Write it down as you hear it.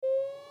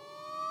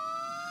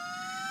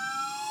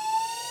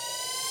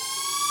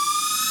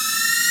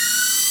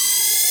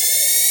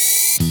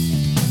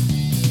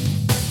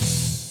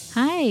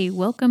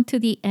welcome to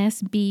the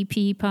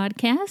SBP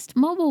podcast,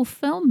 Mobile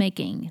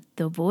Filmmaking,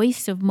 the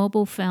voice of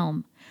mobile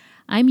film.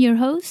 I'm your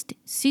host,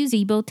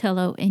 Susie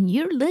Botello, and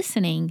you're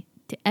listening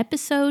to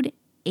episode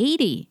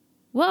 80.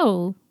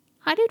 Whoa,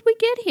 how did we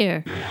get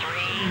here?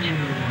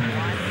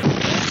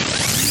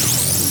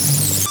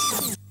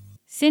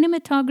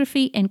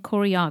 Cinematography and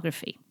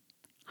choreography.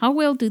 How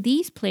well do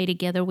these play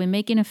together when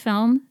making a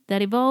film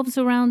that evolves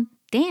around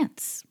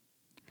dance?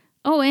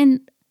 Oh,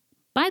 and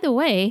by the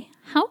way,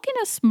 how can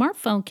a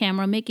smartphone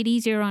camera make it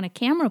easier on a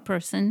camera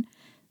person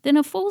than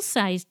a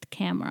full-sized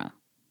camera?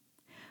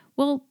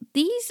 Well,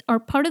 these are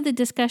part of the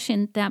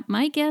discussion that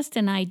my guest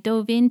and I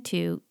dove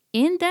into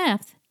in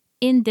depth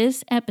in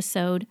this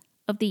episode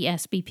of the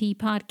SBP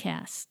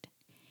podcast.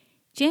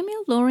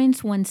 Jamil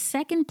Lawrence won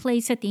second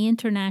place at the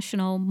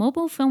International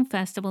Mobile Film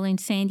Festival in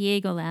San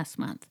Diego last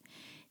month.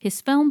 His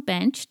film,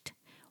 Benched,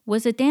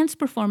 was a dance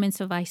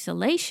performance of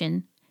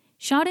isolation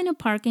shot in a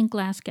park in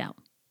Glasgow.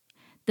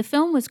 The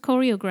film was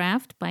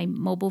choreographed by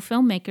mobile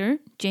filmmaker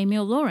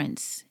Jamil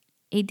Lawrence,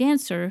 a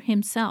dancer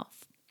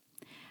himself.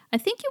 I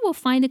think you will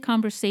find a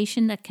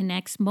conversation that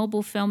connects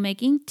mobile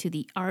filmmaking to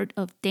the art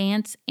of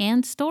dance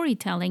and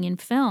storytelling in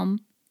film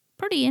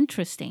pretty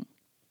interesting.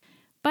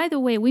 By the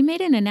way, we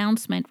made an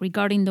announcement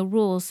regarding the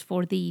rules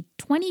for the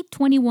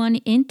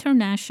 2021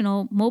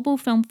 International Mobile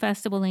Film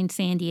Festival in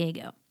San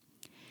Diego.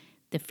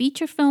 The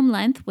feature film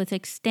length was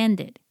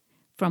extended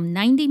from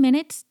 90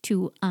 minutes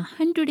to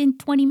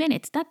 120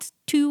 minutes. That's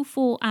 2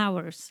 full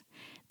hours.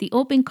 The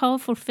open call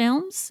for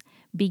films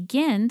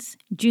begins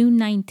June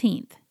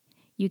 19th.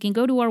 You can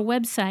go to our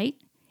website,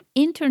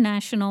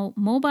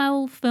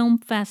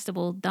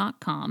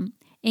 internationalmobilefilmfestival.com,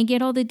 and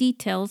get all the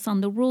details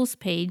on the rules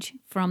page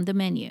from the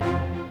menu.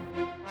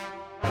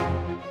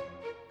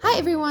 Hi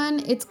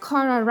everyone, it's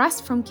Cara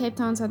Rust from Cape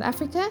Town, South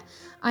Africa.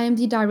 I am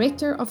the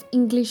director of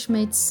English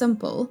Made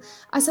Simple.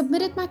 I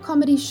submitted my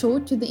comedy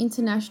short to the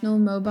International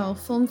Mobile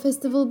Film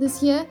Festival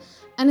this year,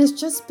 and it's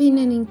just been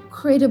an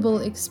incredible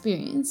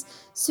experience.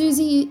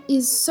 Susie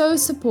is so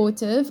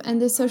supportive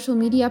and their social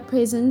media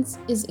presence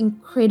is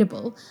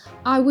incredible.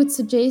 I would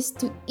suggest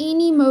to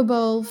any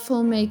mobile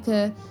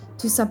filmmaker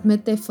to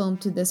submit their film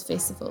to this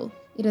festival.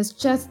 It has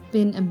just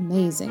been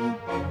amazing.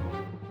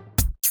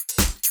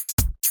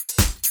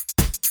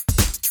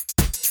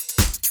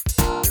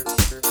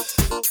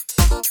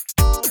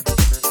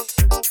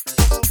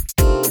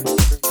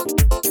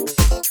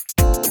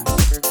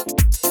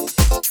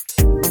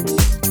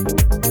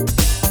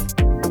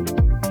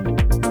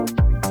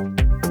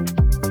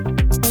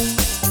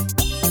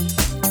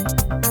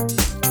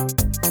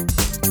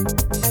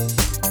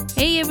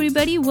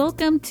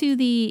 Welcome to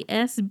the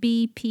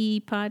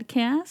SBP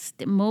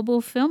podcast,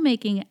 Mobile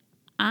Filmmaking.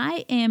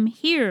 I am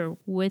here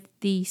with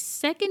the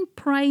second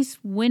prize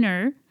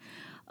winner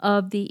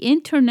of the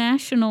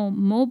International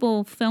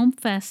Mobile Film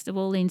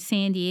Festival in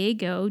San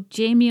Diego,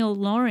 Jamil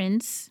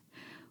Lawrence,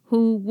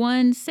 who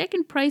won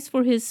second prize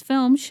for his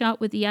film shot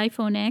with the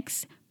iPhone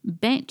X,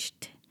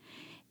 Benched.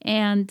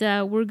 And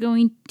we're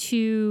going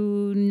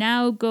to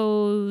now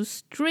go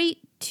straight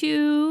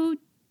to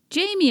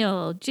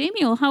Jamil.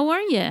 Jamil, how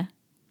are you?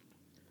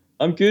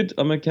 I'm good.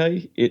 I'm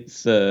okay.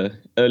 It's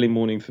early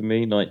morning for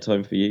me,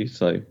 nighttime for you,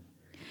 so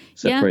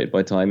separated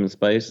by time and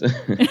space.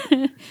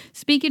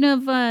 Speaking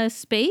of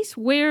space,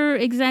 where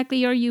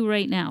exactly are you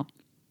right now?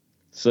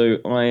 So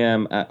I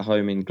am at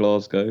home in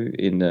Glasgow,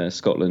 in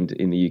Scotland,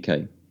 in the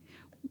UK.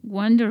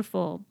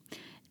 Wonderful.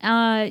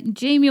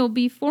 Jamil,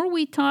 before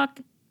we talk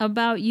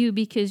about you,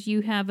 because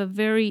you have a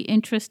very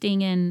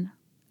interesting and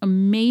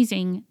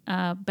amazing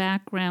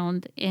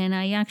background, and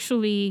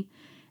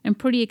I'm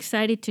pretty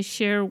excited to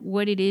share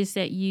what it is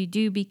that you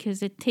do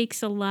because it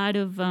takes a lot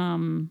of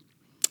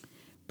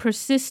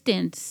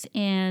persistence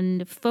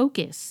and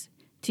focus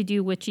to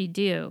do what you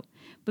do.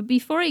 But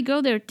before I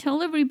go there,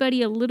 tell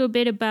everybody a little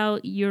bit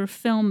about your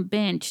film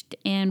Benched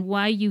and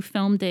why you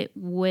filmed it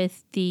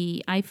with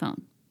the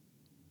iPhone.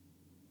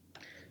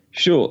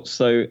 Sure.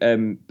 So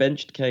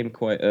Benched came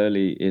quite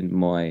early in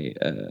my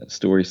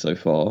story so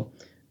far.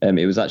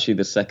 It was actually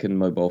the second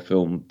mobile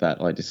film that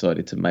I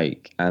decided to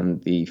make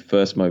and the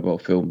first mobile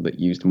film that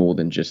used more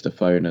than just a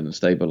phone and a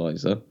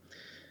stabilizer.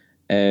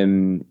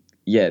 The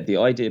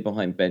idea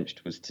behind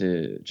Benched was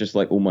to, just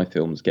like all my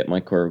films, get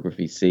my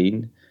choreography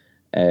seen.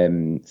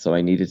 So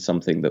I needed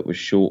something that was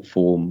short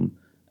form,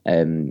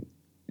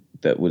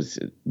 that was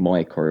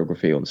my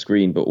choreography on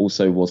screen, but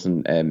also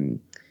wasn't,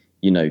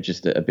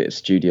 just a bit of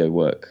studio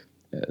work.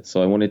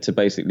 So I wanted to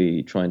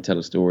basically try and tell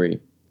a story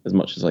as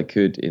much as I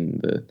could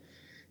in the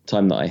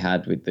time that I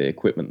had with the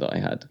equipment that I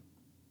had.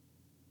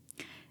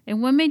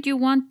 And what made you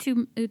want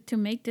to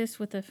make this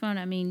with a phone?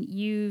 I mean,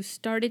 you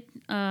started.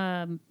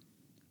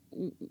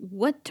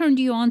 What turned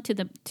you on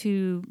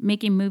to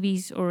making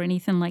movies or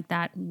anything like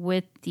that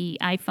with the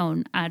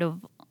iPhone out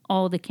of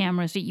all the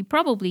cameras that you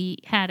probably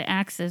had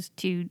access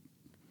to?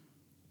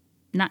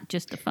 Not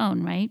just the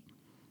phone, right?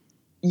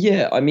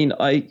 Yeah, I mean,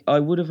 I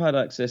would have had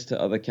access to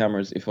other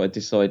cameras if I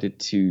decided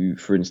to,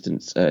 for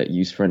instance,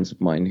 use friends of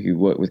mine who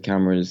work with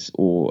cameras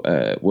or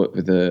work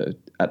with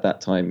at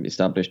that time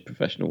established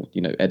professional,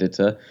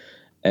 editor.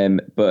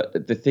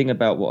 But the thing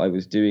about what I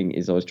was doing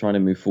is I was trying to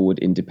move forward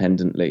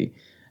independently,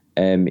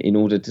 in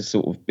order to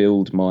sort of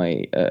build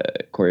my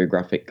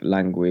choreographic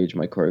language,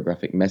 my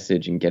choreographic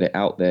message, and get it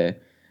out there.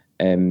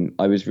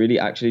 I was really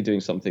actually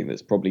doing something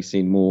that's probably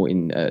seen more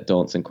in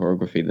dance and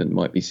choreography than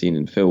might be seen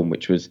in film,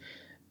 which was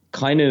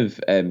kind of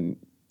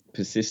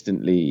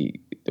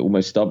persistently,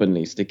 almost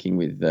stubbornly sticking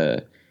with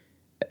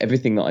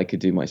everything that I could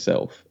do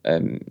myself.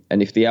 And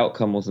if the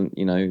outcome wasn't,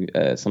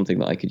 something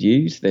that I could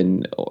use,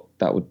 then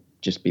that would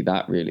just be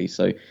that, really.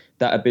 So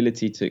that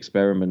ability to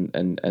experiment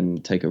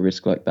and take a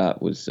risk like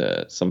that was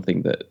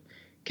something that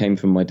came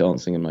from my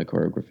dancing and my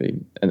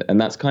choreography. And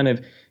that's kind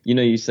of,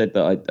 you said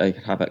that I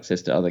have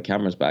access to other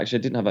cameras, but actually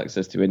I didn't have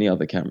access to any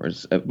other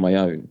cameras of my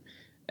own.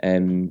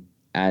 And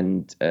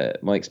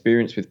my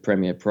experience with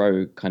Premiere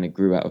Pro kind of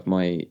grew out of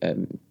my,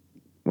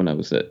 when I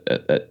was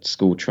at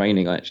school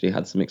training, I actually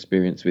had some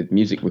experience with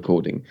music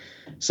recording.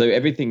 So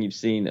everything you've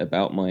seen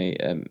about my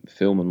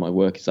film and my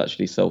work is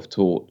actually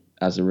self-taught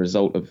as a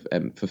result of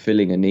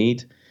fulfilling a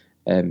need,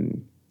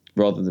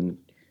 rather than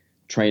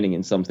training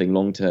in something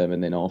long-term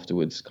and then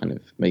afterwards kind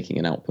of making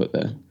an output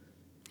there.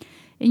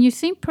 And you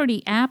seem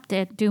pretty apt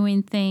at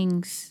doing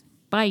things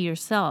by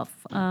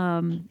yourself.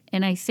 And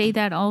I say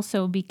that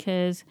also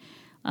because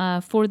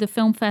for the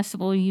film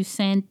festival, you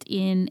sent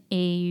in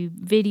a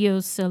video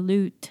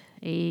salute,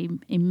 a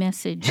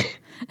message.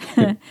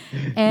 And,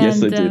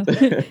 yes, I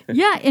did.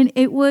 Yeah, and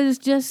it was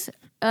just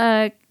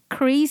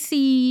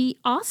crazy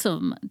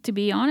awesome, to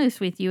be honest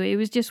with you. It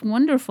was just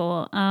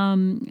wonderful.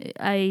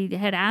 I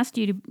had asked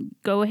you to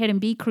go ahead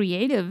and be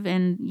creative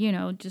and,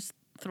 just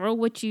throw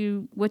what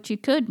you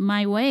could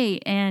my way.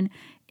 And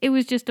it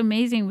was just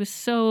amazing. It was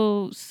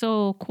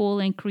so cool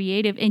and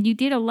creative. And you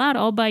did a lot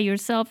all by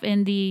yourself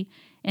and the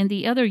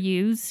other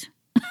yous.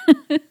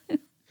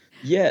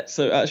 Yeah,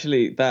 so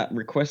actually that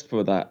request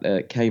for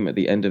that came at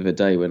the end of a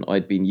day when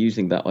I'd been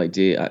using that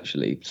idea,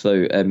 actually.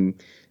 So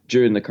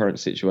during the current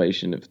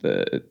situation of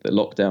the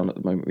lockdown at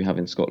the moment we have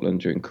in Scotland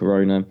during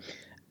Corona,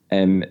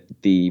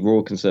 the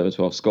Royal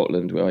Conservatoire of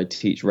Scotland, where I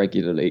teach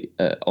regularly,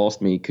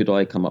 asked me could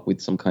I come up with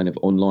some kind of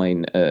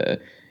online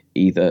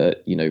either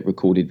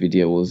recorded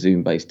video or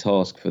Zoom-based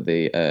task for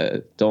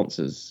the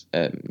dancers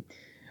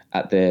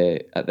at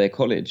their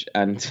college.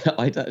 And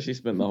I'd actually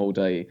spent the whole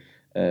day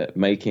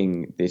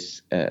making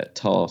this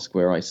task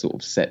where I sort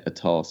of set a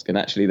task. And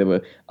actually there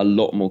were a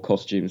lot more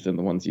costumes than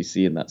the ones you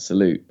see in that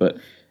salute. But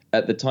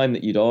at the time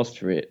that you'd asked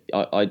for it,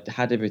 I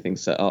had everything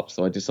set up.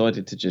 So I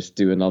decided to just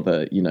do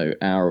another,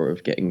 hour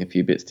of getting a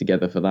few bits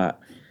together for that.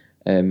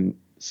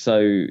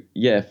 So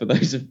yeah, for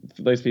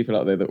those people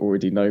out there that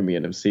already know me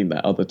and have seen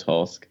that other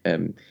task,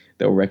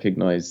 they'll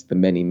recognize the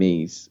many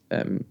me's.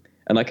 And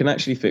I can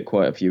actually fit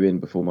quite a few in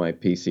before my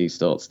PC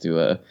starts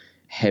to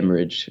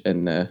hemorrhage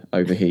and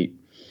overheat.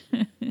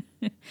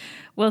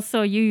 Well,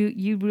 so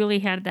you really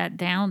had that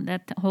down,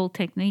 that whole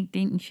technique,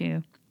 didn't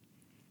you?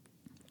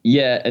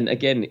 Yeah, and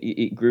again,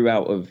 it grew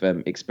out of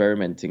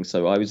experimenting.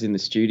 So I was in the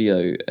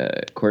studio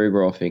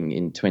choreographing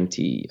in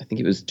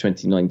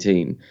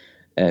 2019,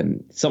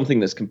 something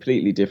that's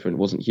completely different,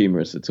 wasn't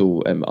humorous at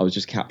all. I was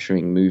just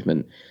capturing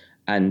movement,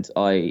 and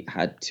I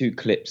had two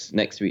clips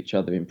next to each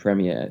other in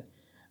Premiere,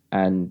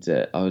 and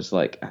I was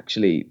like,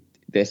 actually,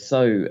 they're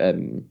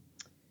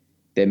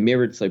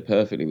mirrored so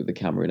perfectly with the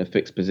camera in a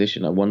fixed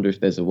position. I wonder if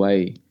there's a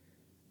way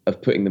of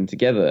putting them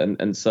together.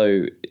 And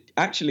so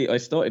actually I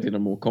started in a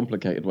more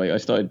complicated way. I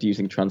started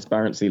using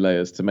transparency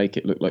layers to make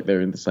it look like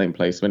they're in the same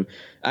place, when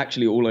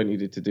actually all I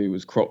needed to do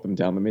was crop them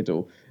down the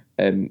middle.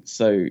 And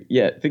so,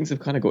 yeah, things have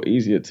kind of got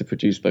easier to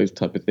produce those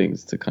type of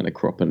things, to kind of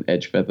crop and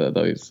edge feather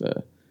those.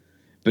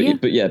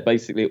 But yeah,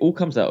 basically it all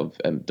comes out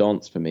of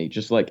dance for me,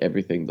 just like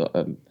everything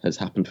that has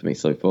happened for me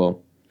so far.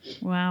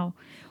 Wow.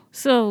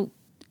 So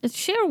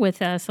share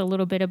with us a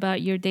little bit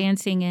about your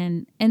dancing,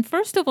 and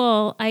first of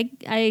all, I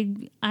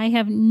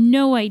have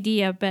no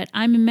idea, but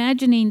I'm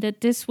imagining that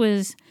this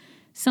was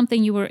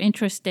something you were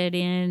interested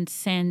in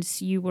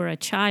since you were a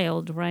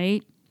child,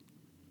 right?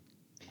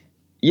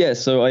 Yeah,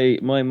 so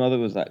my mother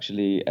was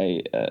actually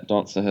a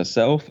dancer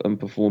herself and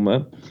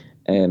performer,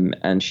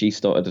 and she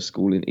started a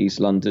school in East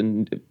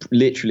London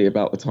literally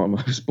about the time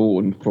I was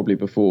born, probably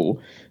before.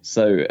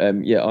 So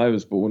yeah, I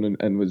was born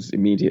and was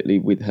immediately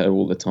with her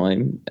all the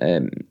time,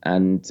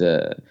 and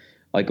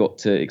I got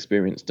to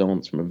experience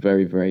dance from a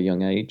very, very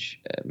young age.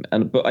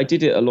 But I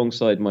did it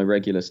alongside my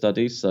regular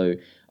studies, so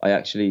I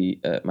actually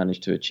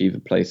managed to achieve a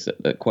place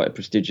at quite a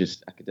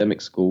prestigious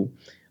academic school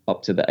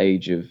up to the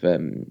age of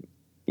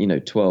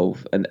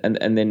 12,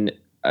 and then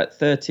at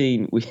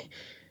 13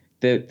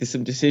 there's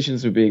some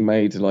decisions were being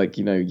made, like,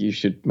 you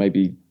should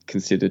maybe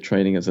consider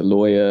training as a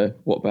lawyer.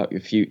 What about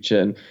your future?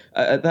 And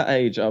at that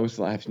age, I was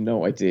like, I have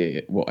no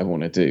idea what I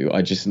want to do.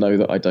 I just know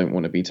that I don't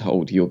want to be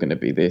told you're going to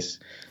be this.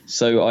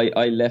 So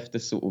I left the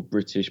sort of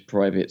British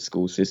private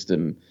school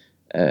system,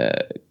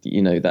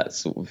 that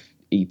sort of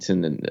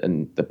Eton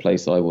and the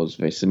place I was,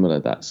 very similar,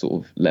 that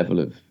sort of level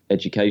of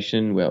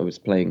education where I was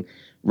playing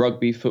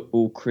rugby,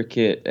 football,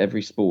 cricket,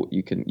 every sport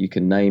you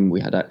can name. We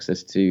had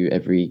access to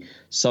every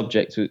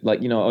subject.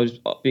 Like, I was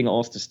being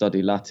asked to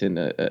study Latin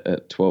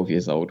at 12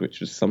 years old, which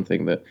was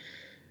something that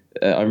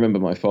I remember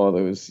my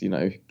father was,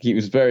 he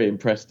was very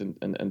impressed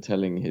and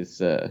telling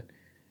his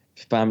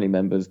family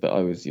members that I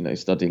was,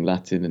 studying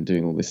Latin and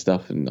doing all this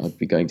stuff, and I'd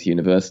be going to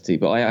university.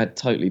 But I had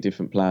totally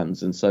different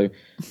plans, and so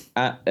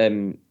at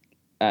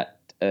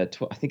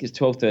I think it's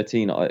 12,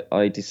 13,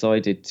 I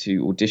decided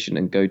to audition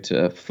and go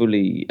to a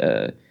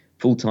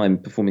full-time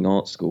performing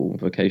arts school,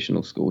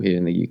 vocational school here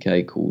in the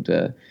UK called,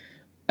 at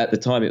the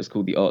time it was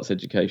called the Arts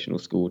Educational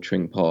School,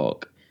 Tring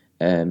Park,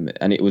 and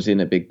it was in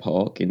a big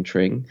park in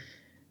Tring.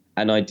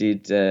 And I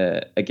did,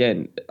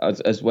 again,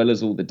 as well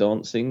as all the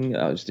dancing,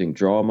 I was doing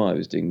drama, I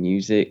was doing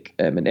music,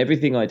 and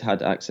everything I'd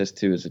had access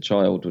to as a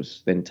child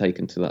was then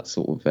taken to that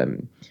sort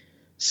of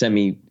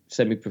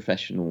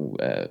semi-professional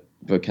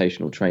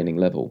vocational training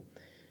level.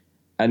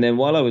 And then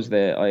while I was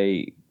there,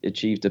 I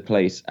achieved a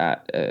place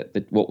at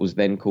what was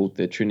then called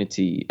the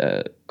Trinity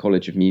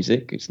College of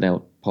Music. It's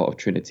now part of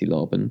Trinity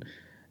Laban.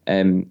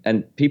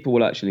 And people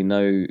will actually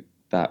know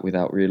that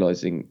without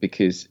realizing,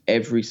 because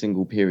every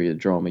single period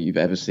drama you've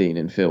ever seen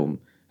in film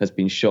has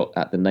been shot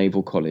at the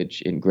Naval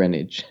College in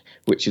Greenwich,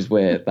 which is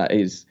where that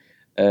is.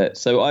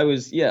 So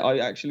I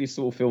actually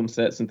saw film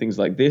sets and things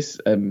like this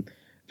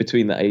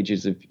between the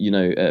ages of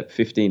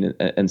 15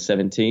 and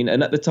 17,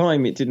 and at the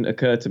time it didn't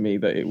occur to me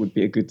that it would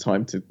be a good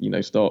time to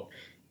start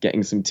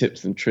getting some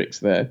tips and tricks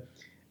there.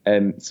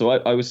 So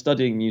I was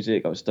studying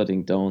music, I was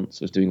studying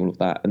dance, I was doing all of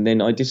that, and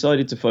then I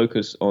decided to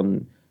focus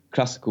on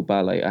classical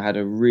ballet. I had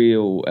a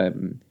real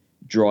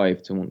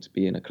drive to want to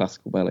be in a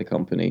classical ballet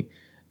company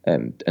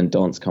and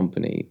dance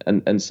company,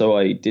 and so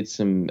I did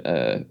some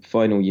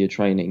final year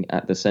training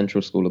at the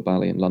Central School of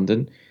Ballet in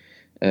London,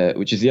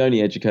 which is the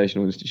only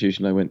educational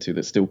institution I went to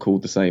that's still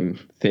called the same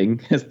thing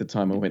as the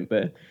time I went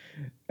there,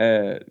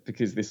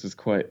 because this was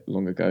quite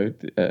long ago.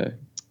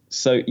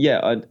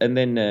 And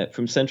then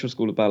from Central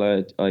School of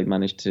Ballet, I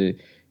managed to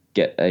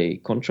get a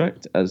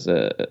contract as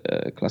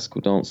a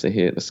classical dancer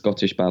here at the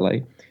Scottish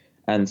Ballet.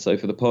 And so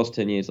for the past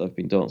 10 years, I've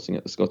been dancing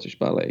at the Scottish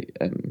Ballet,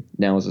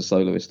 now as a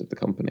soloist of the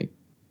company.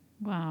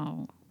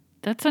 Wow.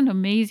 That's an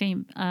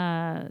amazing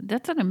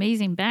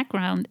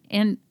background.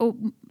 And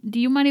do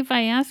you mind if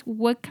I ask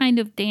what kind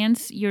of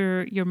dance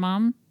your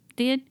mom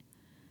did?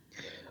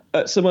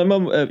 So my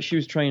mum, she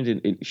was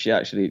trained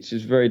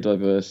she's very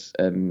diverse.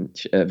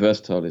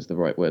 Versatile is the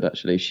right word,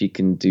 actually. She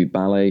can do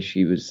ballet.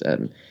 She was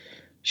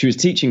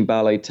teaching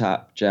ballet,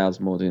 tap, jazz,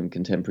 modern,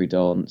 contemporary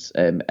dance,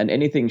 and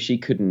anything she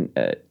couldn't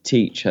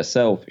teach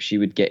herself, she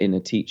would get in a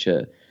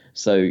teacher.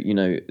 So,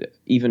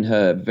 even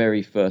her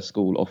very first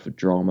school offered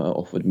drama,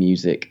 offered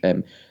music.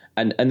 And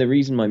the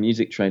reason my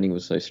music training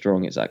was so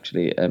strong is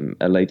actually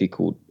a lady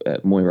called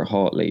Moira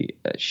Hartley.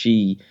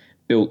 She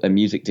built a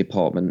music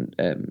department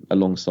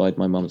alongside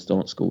my mum's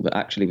dance school that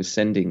actually was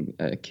sending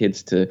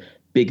kids to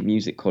big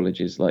music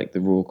colleges like the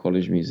Royal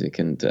College of Music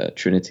and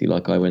Trinity,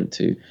 like I went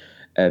to.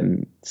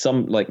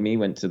 Some, like me,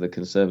 went to the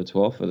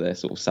Conservatoire for their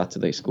sort of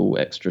Saturday school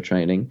extra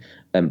training,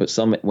 but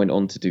some went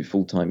on to do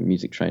full-time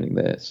music training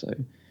there. So,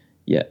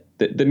 yeah,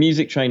 the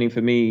music training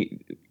for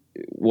me,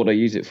 what I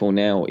use it for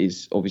now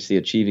is obviously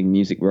achieving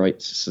music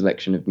rights,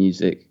 selection of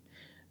music,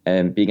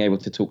 and being able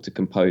to talk to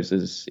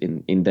composers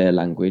in their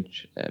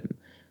language.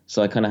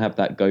 So I kind of have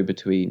that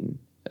go-between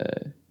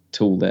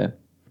tool there.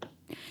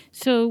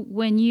 So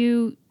when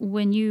you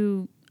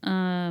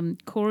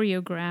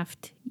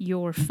choreographed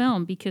your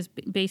film, because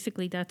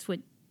basically that's what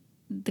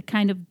the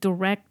kind of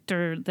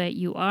director that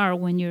you are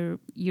when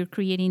you're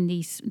creating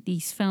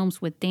these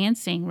films with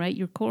dancing, right?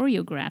 You're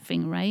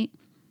choreographing, right?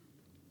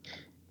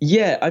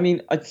 Yeah, I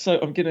mean, so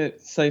I'm going to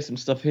say some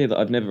stuff here that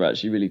I've never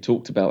actually really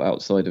talked about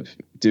outside of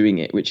doing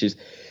it, which is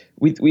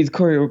with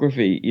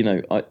choreography,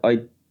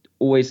 I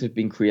always have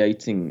been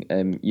creating,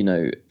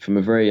 from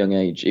a very young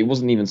age. It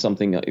wasn't even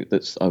something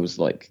that I was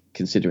like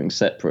considering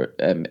separate.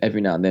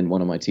 Every now and then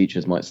one of my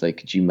teachers might say,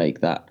 could you make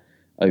that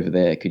over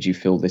there? Could you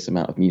fill this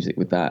amount of music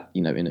with that,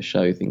 in a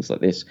show, things like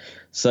this.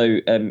 So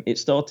it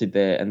started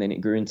there, and then it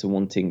grew into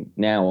wanting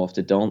now,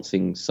 after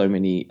dancing so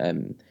many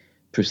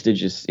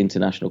prestigious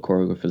international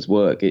choreographers'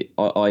 work,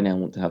 I now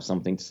want to have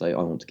something to say.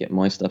 I want to get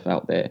my stuff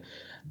out there.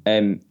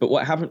 But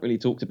what I haven't really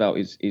talked about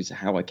is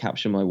how I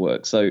capture my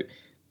work. So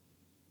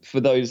for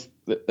those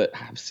that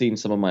have seen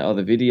some of my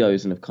other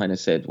videos and have kind of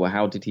said, well,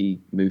 how did he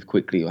move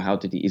quickly, or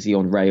is he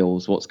on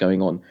rails? What's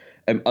going on?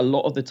 A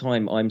lot of the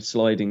time I'm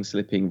sliding,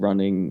 slipping,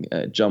 running,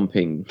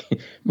 jumping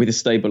with a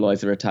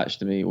stabilizer attached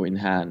to me or in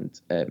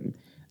hand.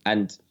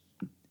 And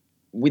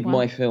with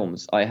my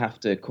films, I have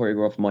to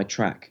choreograph my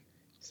track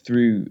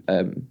through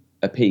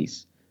a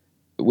piece,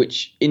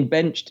 which in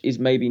Benched is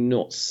maybe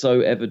not so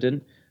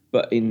evident,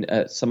 but in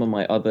some of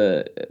my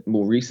other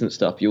more recent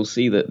stuff, you'll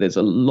see that there's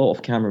a lot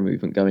of camera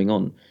movement going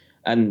on.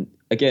 And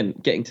again,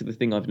 getting to the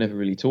thing I've never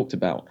really talked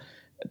about,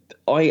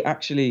 I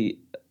actually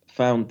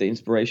found the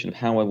inspiration of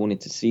how I wanted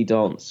to see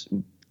dance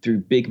through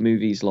big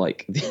movies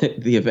like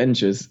the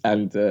Avengers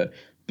and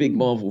big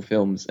Marvel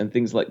films and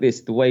things like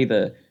this, the way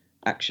the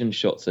action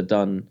shots are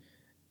done.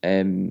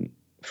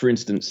 For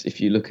instance,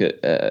 if you look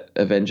at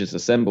Avengers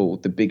Assemble,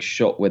 the big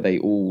shot where they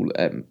all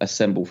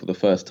assemble for the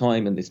first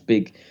time and this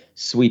big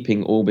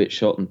sweeping orbit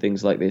shot and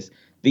things like this,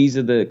 these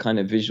are the kind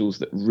of visuals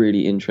that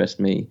really interest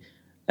me.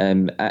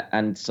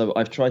 And so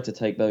I've tried to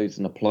take those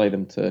and apply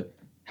them to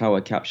how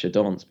I capture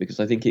dance, because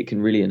I think it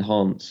can really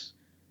enhance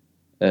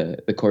the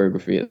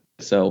choreography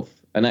itself.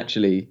 And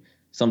actually,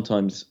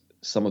 sometimes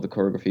some of the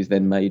choreography is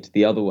then made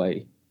the other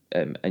way,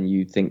 and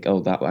you think,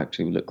 oh, that will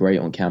actually look great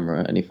on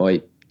camera. And if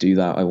I do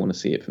that, I want to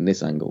see it from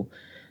this angle.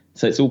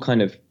 So it's all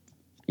kind of,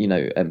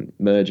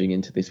 merging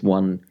into this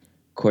one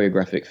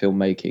choreographic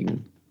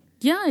filmmaking.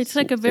 Yeah, it's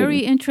like a very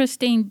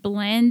interesting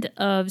blend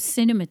of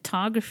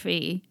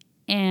cinematography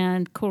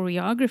and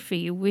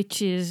choreography,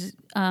 which is,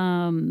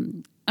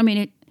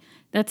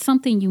 that's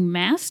something you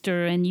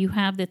master and you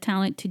have the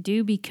talent to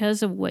do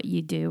because of what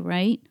you do,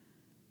 right?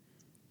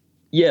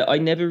 Yeah, I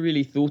never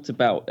really thought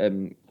about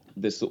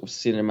the sort of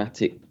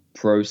cinematic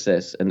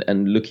process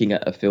and looking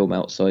at a film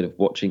outside of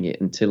watching it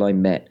until I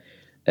met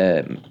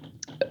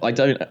I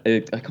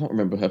can't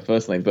remember her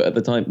first name, but at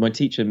the time my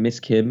teacher, Miss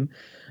Kim,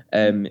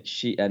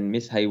 she and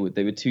Miss Hayward,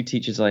 they were two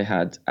teachers I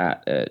had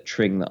at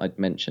Tring that I'd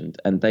mentioned,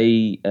 and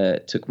they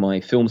took my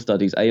film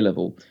studies A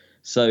level.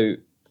 So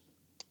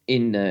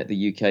in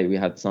the UK we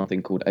had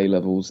something called A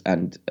levels,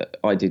 and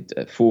I did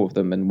 4 of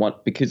them, and one,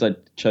 because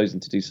I'd chosen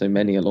to do so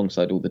many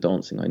alongside all the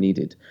dancing, I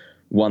needed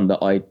one that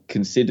I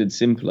considered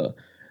simpler.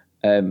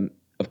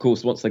 Of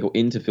course, once I got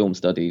into film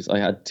studies, I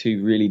had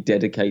 2 really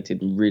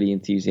dedicated and really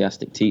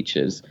enthusiastic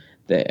teachers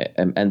there.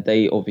 And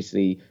they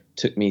obviously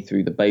took me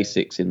through the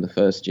basics in the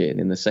first year. And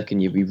in the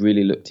second year, we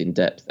really looked in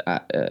depth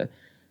at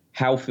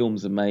how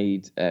films are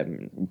made,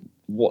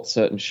 what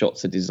certain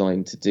shots are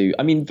designed to do.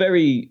 I mean,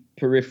 very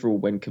peripheral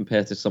when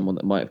compared to someone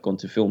that might have gone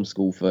to film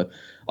school for,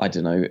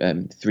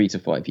 3 to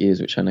 5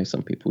 years, which I know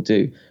some people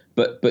do.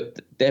 But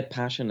their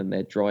passion and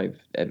their drive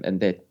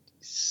and their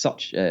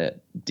such a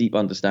deep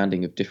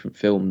understanding of different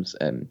films,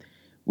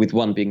 with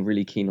one being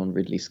really keen on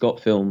Ridley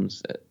Scott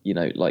films,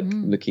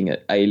 looking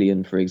at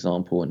Alien, for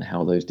example, and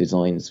how those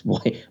designs,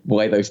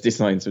 why those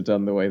designs were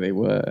done the way they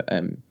were.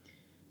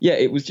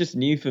 It was just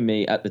new for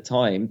me at the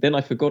time. Then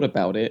I forgot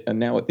about it. And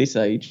now at this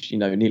age,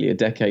 nearly a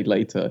decade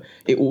later,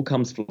 it all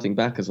comes flooding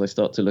back as I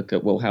start to look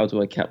at, well, how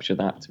do I capture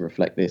that to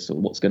reflect this, or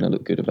what's going to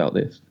look good about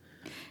this?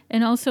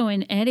 And also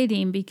in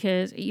editing,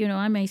 because,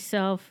 I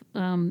myself,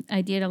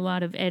 I did a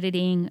lot of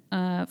editing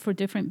for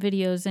different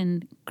videos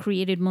and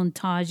created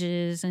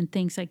montages and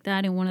things like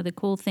that. And one of the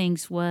cool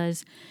things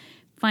was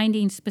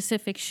finding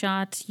specific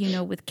shots,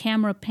 with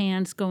camera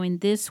pans going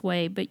this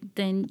way, but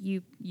then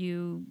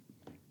you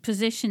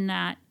position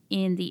that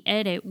in the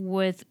edit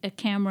with a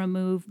camera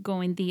move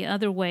going the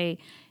other way.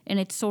 And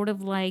it's sort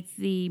of like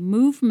the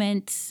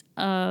movements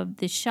of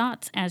the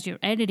shots as you're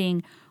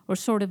editing are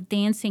sort of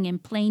dancing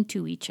and playing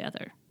to each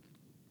other.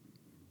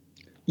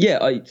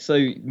 Yeah,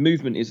 so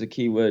movement is a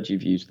key word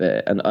you've used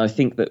there. And I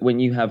think that when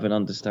you have an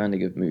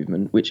understanding of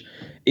movement, which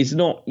is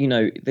not,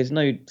 there's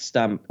no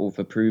stamp of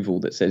approval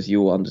that says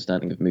your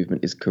understanding of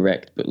movement is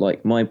correct. But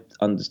like, my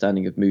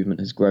understanding of movement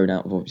has grown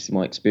out of obviously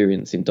my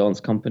experience in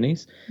dance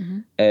companies,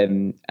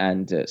 and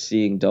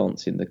seeing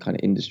dance in the kind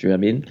of industry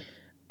I'm in.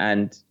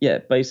 And yeah,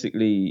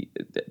 basically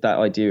that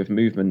idea of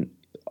movement,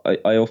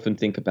 I often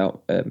think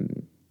about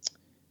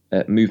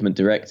movement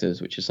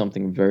directors, which is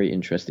something I'm very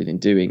interested in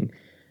doing.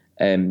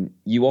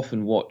 You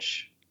often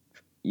watch,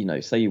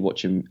 say you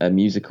watch a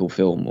musical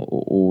film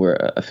or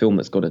a film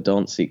that's got a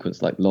dance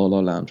sequence like La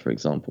La Land, for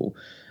example.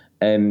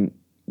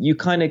 You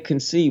kind of can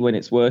see when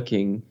it's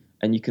working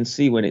and you can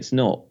see when it's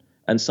not.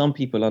 And some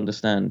people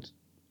understand,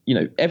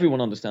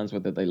 everyone understands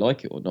whether they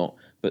like it or not.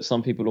 But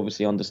some people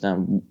obviously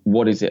understand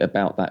what is it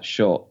about that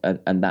shot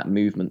and that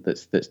movement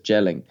that's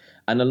gelling.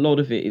 And a lot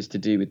of it is to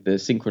do with the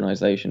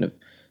synchronization of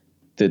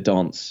the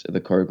dance, the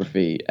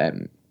choreography,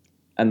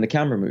 and the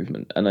camera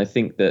movement. And I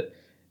think that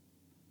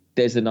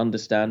there's an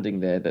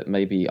understanding there that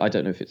maybe, I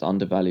don't know if it's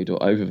undervalued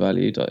or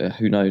overvalued,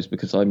 who knows,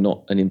 because I'm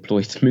not an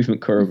employed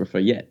movement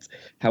choreographer yet.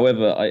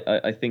 However,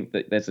 I think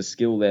that there's a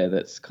skill there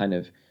that's kind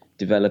of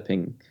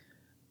developing,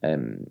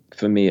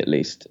 for me at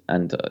least,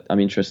 and I'm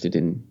interested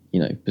in,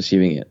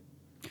 pursuing it.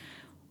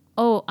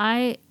 Oh,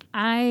 I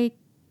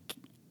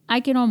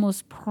can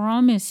almost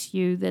promise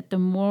you that the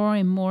more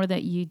and more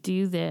that you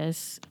do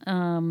this,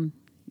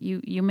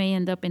 you may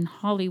end up in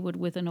Hollywood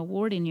with an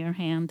award in your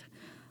hand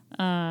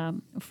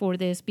for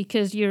this,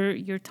 because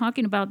you're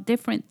talking about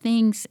different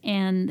things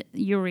and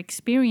your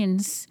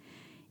experience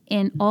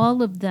in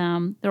all of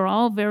them. They're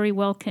all very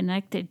well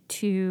connected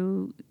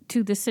to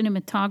the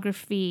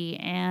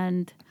cinematography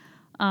and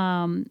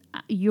how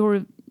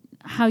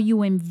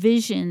you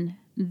envision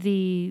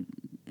the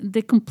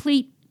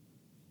complete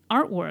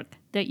artwork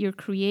that you're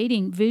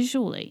creating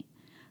visually,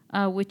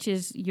 which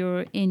is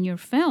in your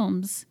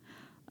films.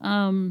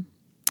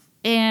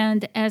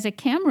 And as a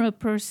camera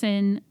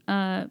person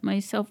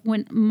myself,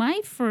 when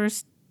my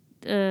first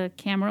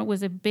camera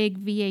was a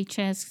big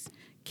VHS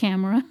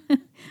camera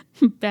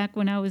back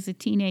when I was a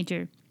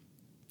teenager.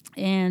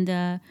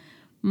 And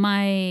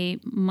my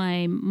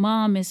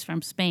mom is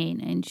from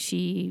Spain, and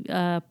she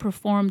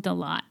performed a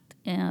lot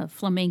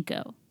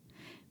flamenco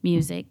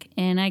music,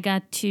 and I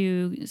got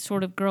to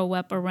sort of grow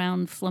up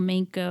around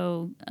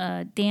flamenco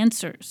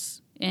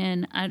dancers.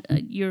 And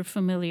you're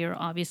familiar,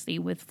 obviously,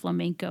 with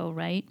flamenco,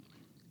 right?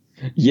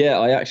 Yeah,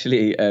 I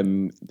actually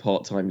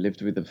part-time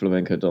lived with a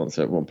flamenco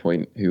dancer at one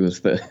point who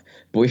was the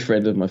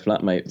boyfriend of my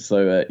flatmate.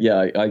 So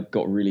yeah, I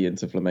got really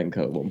into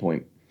flamenco at one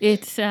point.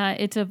 It's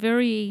a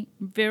very,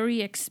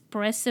 very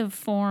expressive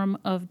form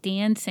of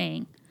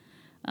dancing.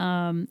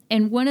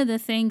 And one of the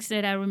things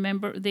that I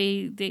remember,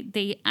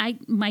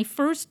 my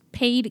first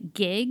paid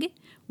gig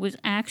was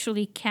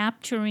actually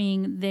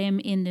capturing them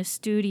in the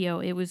studio.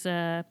 It was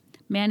a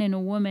man and a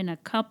woman, a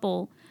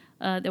couple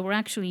that were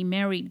actually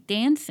married,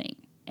 dancing.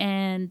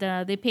 And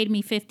they paid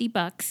me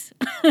 $50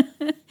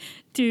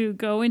 to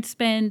go and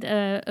spend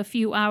a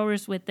few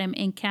hours with them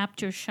and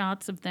capture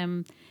shots of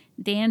them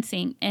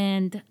dancing.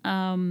 And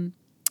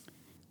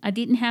I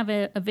didn't have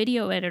a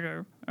video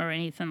editor or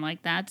anything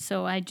like that,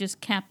 so I just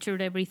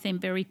captured everything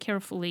very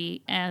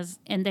carefully and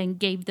then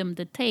gave them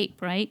the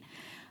tape, right?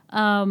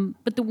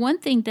 But the one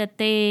thing that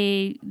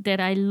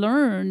I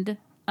learned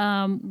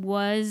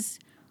was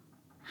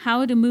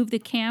how to move the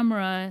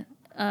camera,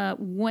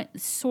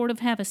 sort of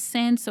have a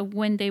sense of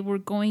when they were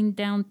going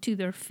down to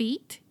their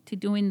feet to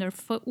doing their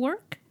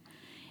footwork.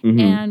 Mm-hmm.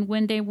 And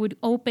when they would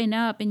open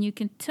up, and you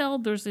can tell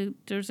there's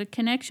a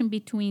connection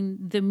between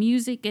the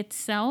music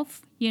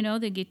itself,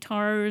 the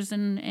guitars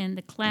and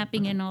the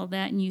clapping and all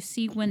that, and you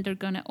see when they're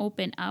going to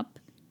open up.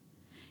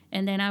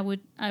 And then I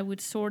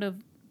would sort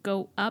of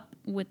go up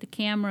with the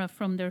camera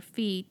from their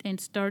feet and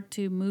start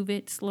to move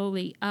it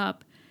slowly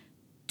up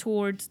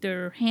towards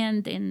their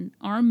hand and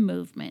arm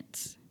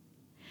movements.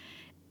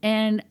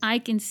 And I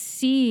can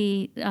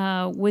see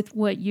with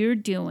what you're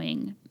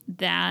doing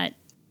that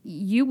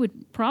you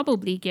would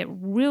probably get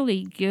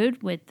really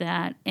good with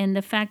that. And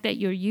the fact that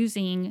you're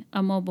using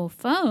a mobile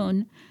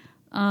phone,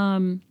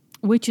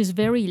 which is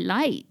very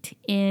light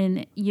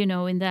in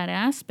that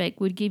aspect,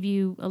 would give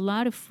you a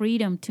lot of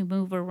freedom to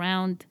move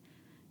around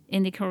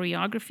in the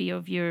choreography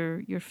of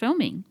your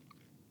filming.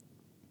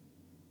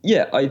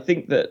 Yeah, I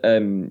think that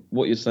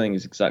what you're saying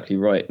is exactly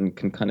right, and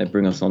can kind of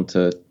bring us on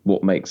to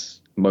what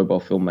makes mobile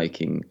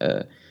filmmaking,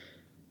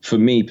 for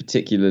me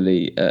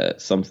particularly,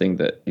 something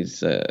that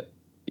is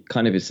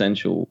kind of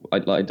essential. I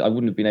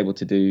wouldn't have been able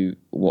to do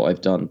what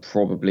I've done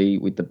probably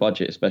with the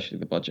budget, especially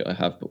the budget I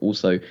have, but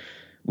also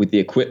with the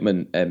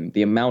equipment.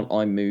 The amount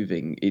I'm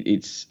moving,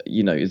 it's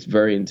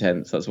very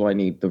intense. That's why I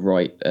need the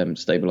right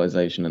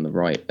stabilization and the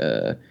right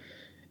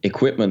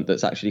equipment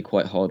that's actually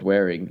quite hard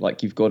wearing.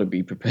 Like, you've got to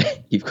be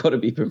prepared. You've got to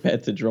be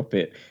prepared to drop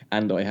it,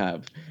 and I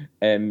have.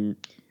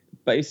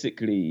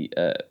 Basically,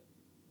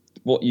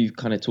 what you've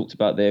kind of talked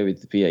about there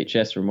with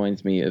VHS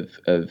reminds me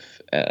of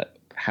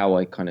how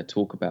I kind of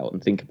talk about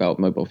and think about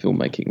mobile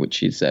filmmaking,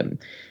 which is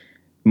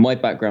my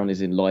background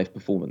is in live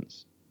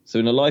performance. So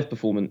in a live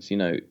performance,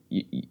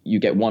 you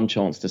get one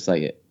chance to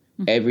say it.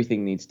 Mm-hmm.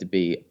 Everything needs to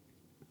be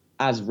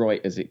as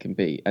right as it can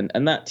be.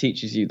 And that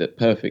teaches you that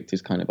perfect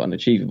is kind of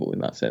unachievable in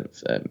that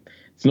sense.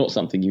 It's not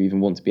something you even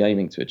want to be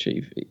aiming to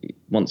achieve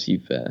once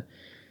you've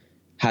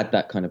had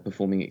that kind of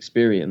performing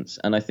experience.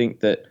 And I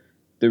think that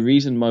the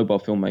reason mobile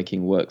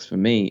filmmaking works for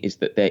me is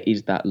that there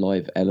is that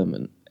live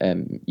element.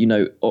 On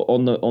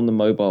the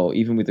mobile,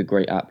 even with a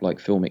great app like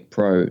Filmic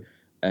Pro,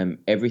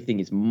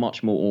 everything is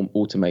much more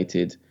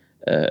automated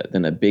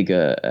than a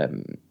bigger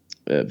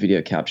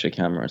video capture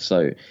camera.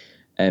 So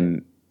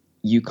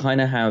you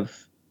kind of have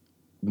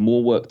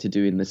more work to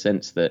do in the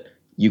sense that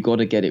you got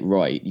to get it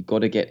right. You got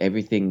to get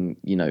everything,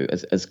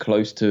 as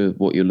close to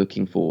what you're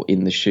looking for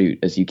in the shoot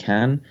as you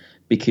can,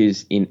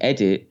 because in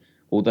edit,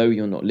 although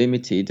you're not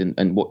limited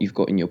and what you've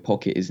got in your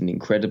pocket is an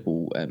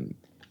incredible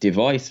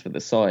device for the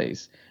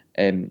size,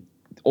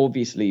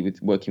 obviously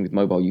with working with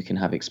mobile, you can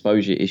have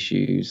exposure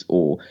issues,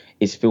 or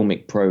is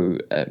Filmic Pro,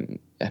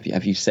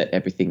 have you set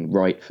everything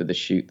right for the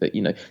shoot, that,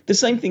 the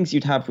same things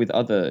you'd have with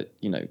other,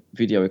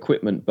 video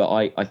equipment. But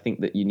I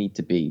think that you need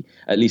to be,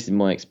 at least in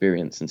my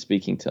experience and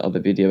speaking to other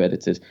video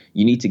editors,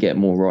 you need to get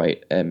more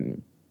right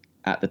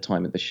at the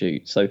time of the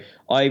shoot. So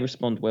I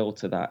respond well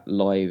to that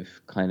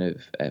live kind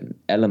of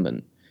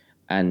element.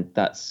 And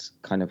that's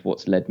kind of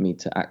what's led me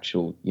to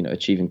actual,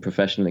 achieving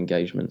professional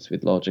engagements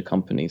with larger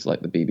companies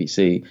like the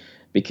BBC,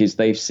 because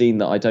they've seen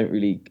that I don't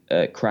really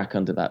crack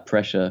under that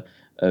pressure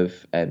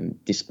of,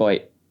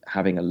 despite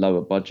having a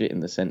lower budget in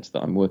the sense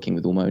that I'm working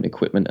with all my own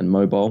equipment and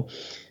mobile,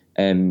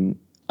 I'm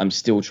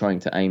still trying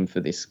to aim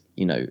for this,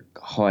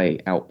 high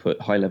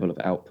level of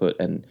output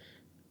and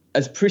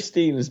as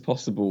pristine as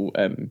possible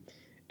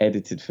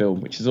edited film,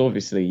 which is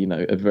obviously,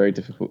 a very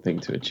difficult thing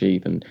to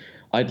achieve. And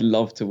I'd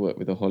love to work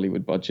with a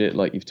Hollywood budget,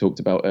 like you've talked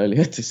about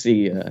earlier, to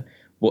see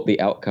what the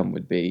outcome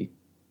would be.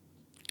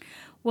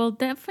 Well,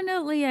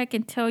 definitely, I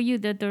can tell you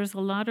that there's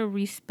a lot of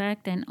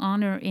respect and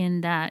honor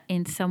in that,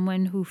 in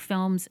someone who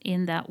films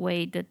in that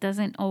way, that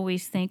doesn't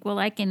always think, well,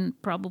 I can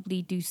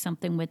probably do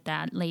something with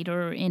that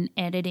later in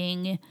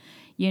editing,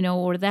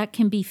 or that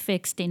can be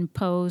fixed in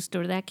post,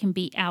 or that can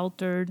be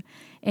altered,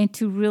 and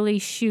to really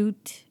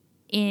shoot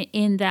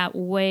in that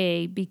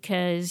way,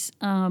 because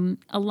a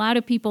lot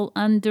of people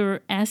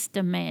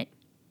underestimate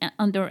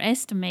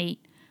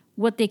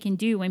what they can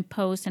do in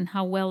post and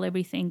how well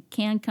everything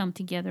can come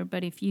together.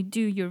 But if you do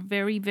your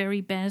very,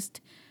 very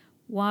best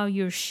while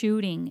you're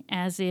shooting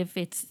as if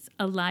it's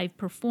a live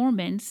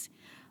performance,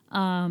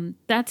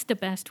 that's the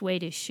best way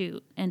to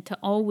shoot and to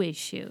always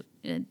shoot.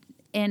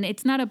 And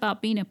it's not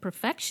about being a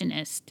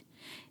perfectionist.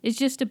 It's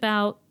just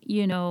about,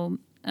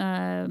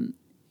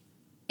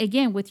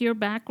 again, with your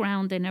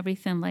background and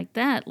everything like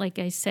that, like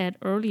I said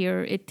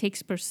earlier, it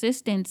takes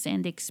persistence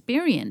and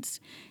experience.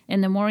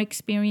 And the more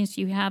experience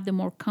you have, the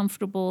more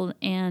comfortable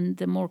and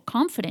the more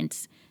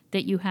confidence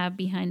that you have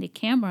behind the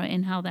camera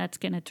and how that's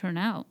going to turn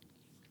out.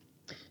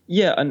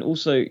 Yeah, and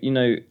also,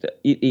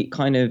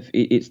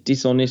 it's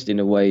dishonest in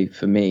a way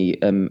for me,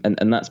 and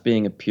that's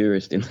being a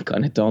purist in the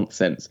kind of dance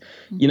sense.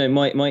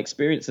 My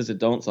experience as a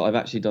dancer, I've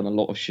actually done a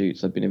lot of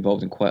shoots. I've been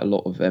involved in quite a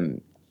lot of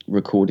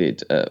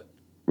recorded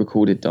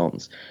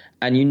dance,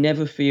 and you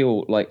never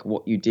feel like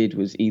what you did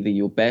was either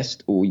your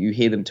best, or you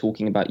hear them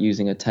talking about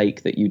using a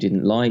take that you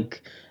didn't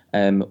like,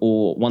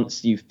 or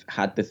once you've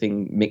had the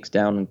thing mixed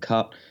down and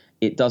cut,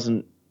 it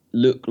doesn't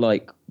look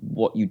like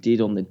what you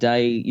did on the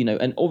day,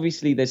 and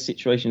obviously there's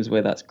situations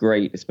where that's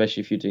great,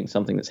 especially if you're doing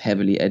something that's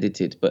heavily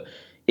edited. But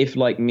if,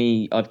 like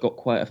me, I've got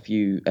quite a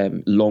few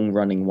long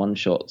running one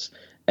shots,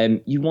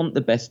 you want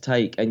the best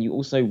take, and you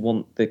also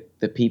want the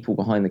people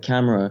behind the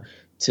camera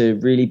to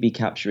really be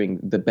capturing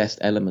the best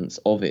elements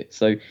of it.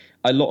 So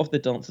a lot of the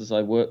dancers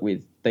I work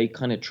with, they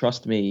kind of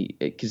trust me,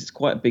 because it's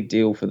quite a big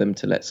deal for them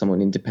to let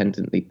someone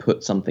independently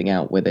put something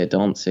out where they're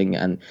dancing.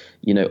 And,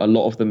 a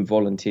lot of them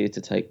volunteer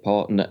to take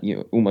part. And,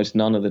 almost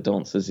none of the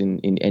dancers in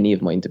any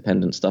of my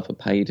independent stuff are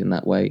paid in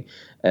that way,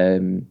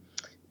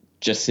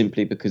 just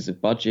simply because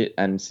of budget,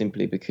 and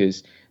simply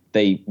because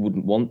they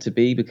wouldn't want to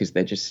be, because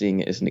they're just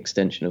seeing it as an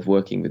extension of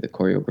working with a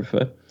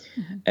choreographer.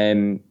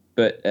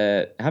 But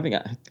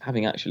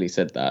having actually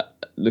said that,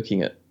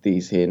 looking at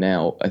these here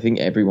now, I think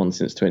everyone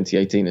since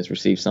 2018 has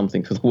received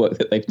something for the work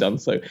that they've done.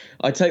 So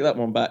I take that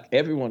one back.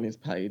 Everyone is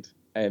paid.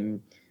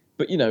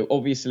 But,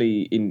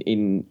 obviously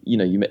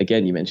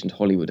you mentioned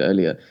Hollywood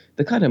earlier.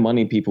 The kind of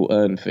money people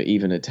earn for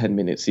even a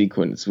 10-minute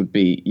sequence would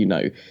be,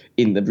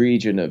 in the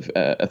region of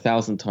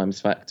 1,000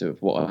 times factor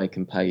of what I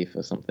can pay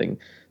for something.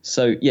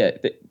 So, yeah,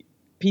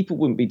 people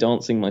wouldn't be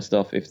dancing my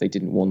stuff if they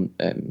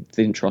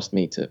didn't trust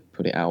me to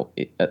put it out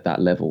at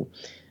that level.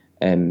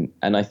 And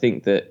I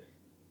think that,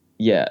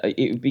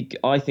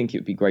 I think it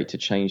would be great to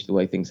change the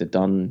way things are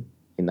done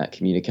in that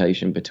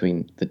communication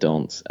between the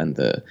dance and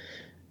the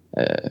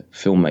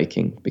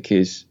filmmaking,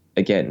 because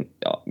again,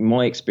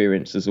 my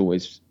experience has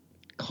always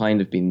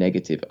kind of been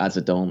negative as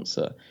a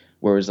dancer,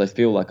 whereas I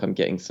feel like I'm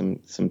getting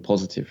some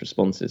positive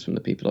responses from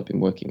the people I've been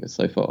working with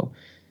so far,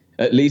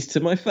 at least to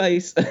my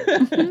face.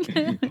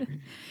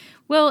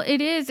 Well,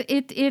 it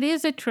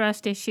is a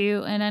trust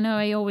issue, and I know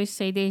I always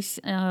say this,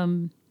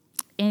 and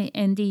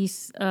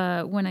these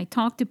when I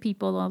talk to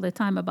people all the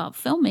time about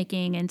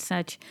filmmaking and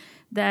such,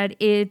 that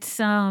it's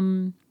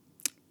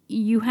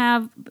you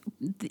have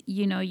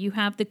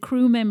the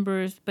crew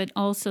members, but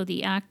also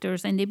the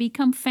actors, and they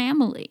become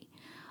family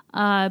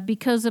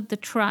because of the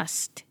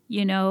trust,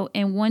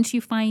 And once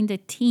you find a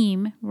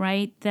team,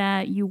 right,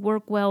 that you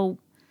work well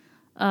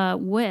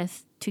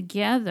with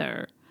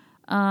together.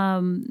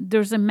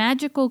 There's a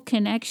magical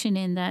connection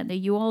in that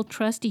you all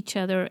trust each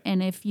other.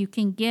 And if you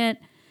can get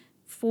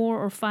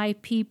 4 or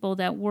 5 people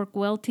that work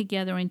well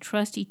together and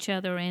trust each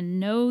other and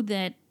know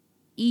that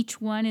each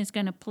one is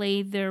going to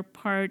play their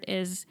part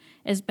as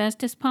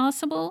best as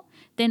possible,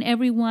 then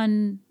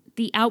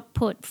the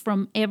output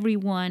from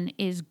everyone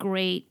is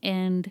great.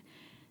 And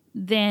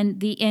then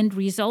the end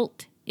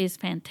result is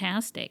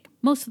fantastic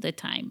most of the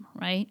time,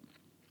 right?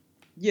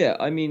 Yeah,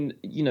 I mean,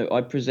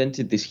 I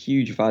presented this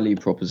huge value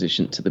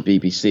proposition to the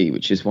BBC,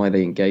 which is why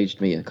they engaged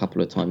me a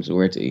couple of times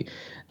already,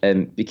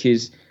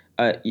 because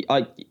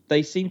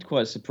they seemed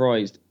quite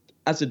surprised.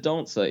 As a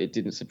dancer, it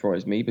didn't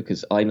surprise me,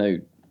 because I know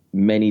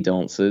many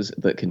dancers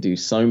that can do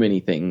so many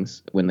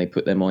things when they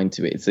put their mind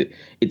to it.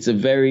 It's a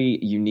very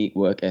unique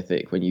work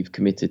ethic when you've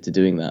committed to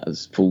doing that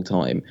as full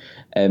time.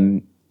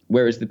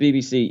 Whereas the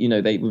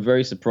BBC, they were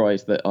very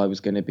surprised that I was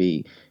going to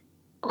be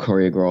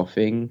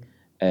choreographing,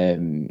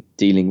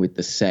 dealing with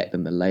the set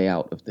and the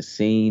layout of the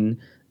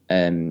scene,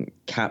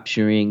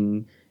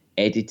 capturing,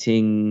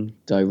 editing,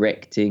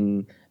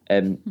 directing.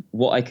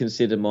 What I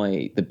consider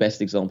the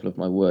best example of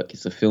my work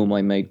is a film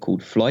I made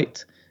called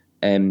Flight,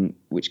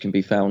 which can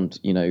be found,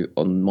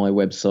 on my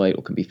website,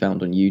 or can be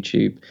found on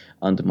YouTube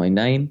under my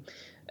name.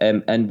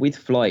 And with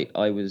Flight,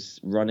 I was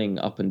running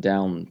up and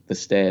down the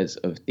stairs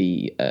of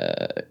the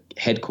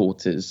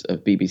headquarters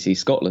of BBC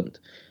Scotland.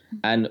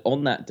 And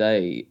on that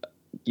day,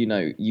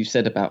 you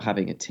said about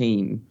having a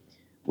team.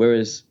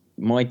 whereas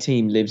my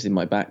team lives in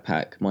my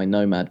backpack, my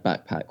Nomad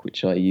backpack,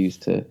 which I use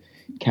to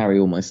carry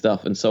all my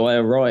stuff. And so I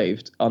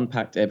arrived,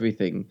 unpacked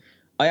everything.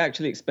 I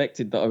actually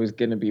expected that I was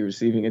going to be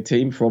receiving a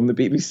team from the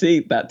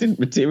BBC. That didn't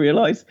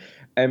materialize.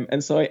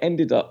 And so I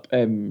ended up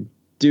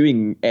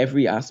doing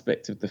every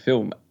aspect of the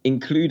film,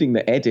 including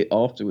the edit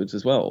afterwards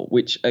as well,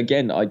 which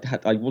again,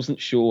 I wasn't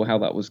sure how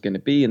that was going to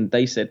be. And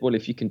they said, well,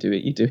 if you can do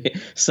it, you do it.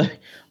 So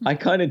I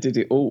kind of did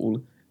it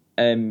all.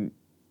 And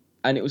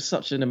it was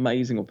such an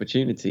amazing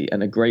opportunity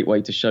and a great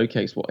way to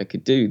showcase what I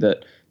could do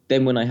that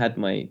then when I had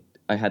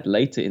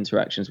later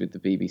interactions with the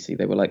BBC,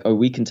 they were like, oh,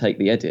 we can take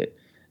the edit.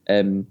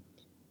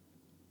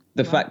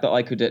 The fact that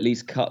I could at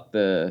least cut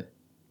the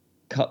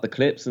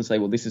clips and say,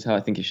 well, this is how I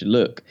think it should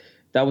look,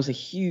 that was a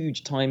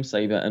huge time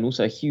saver and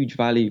also a huge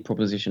value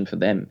proposition for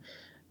them.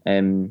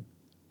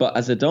 But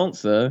as a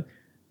dancer,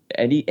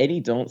 any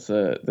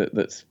dancer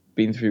that's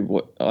been through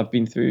what I've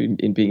been through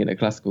in being in a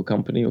classical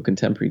company or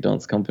contemporary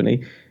dance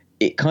company,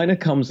 it kind of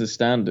comes as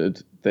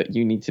standard that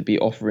you need to be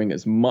offering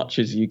as much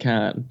as you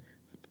can,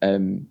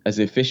 as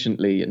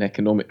efficiently and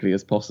economically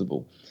as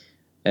possible.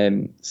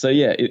 So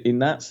yeah, in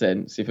that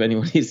sense, if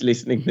anyone is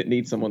listening that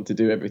needs someone to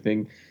do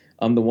everything,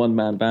 I'm the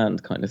one-man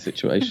band kind of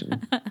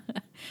situation.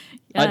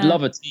 I'd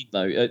love a team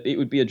though. It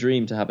would be a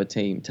dream to have a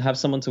team, to have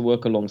someone to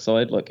work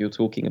alongside, like you're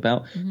talking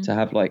about, to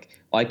have like,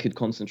 I could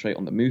concentrate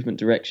on the movement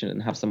direction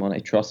and have someone I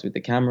trust with the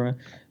camera,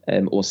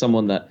 or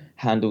someone that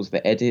handles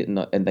the edit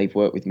and they've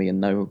worked with me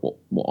and know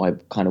what I'm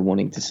kind of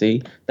wanting to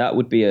see. That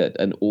would be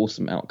an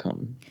awesome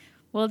outcome.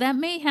 Well, that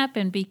may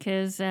happen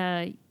because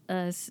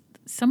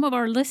some of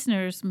our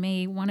listeners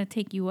may want to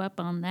take you up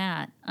on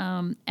that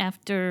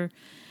after,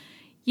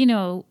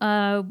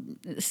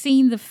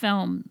 seeing the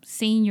film,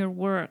 seeing your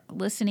work,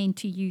 listening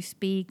to you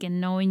speak, and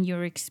knowing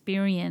your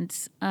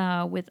experience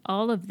with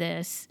all of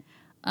this.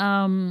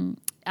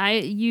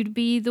 You'd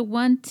be the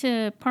one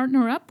to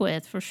partner up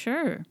with for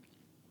sure.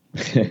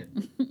 Tell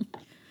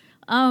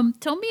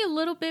me a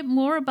little bit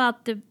more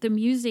about the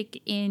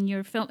music in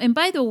your film. And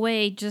by the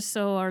way, just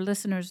so our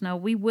listeners know,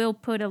 we will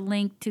put a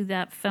link to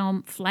that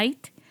film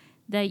Flight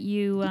that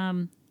you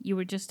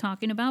were just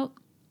talking about.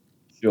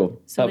 Sure,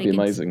 so that'd be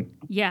amazing.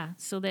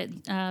 So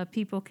that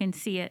people can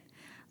see it.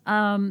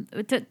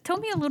 Tell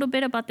me a little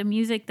bit about the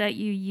music that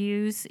you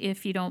use,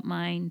 if you don't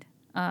mind,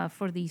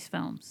 for these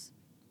films.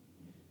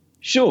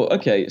 Sure.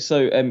 Okay.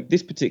 So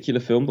this particular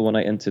film, the one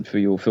I entered for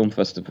your film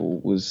festival,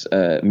 was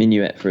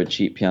Minuet for a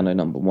Cheap Piano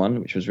No. 1,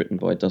 which was written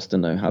by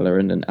Dustin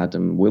O'Halloran and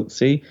Adam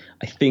Wiltsey.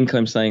 I think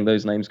I'm saying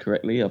those names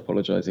correctly. I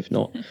apologize if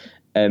not.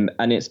 And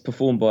it's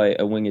performed by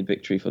A Winged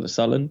Victory for the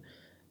Sullen.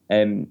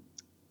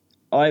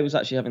 I was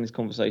actually having this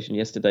conversation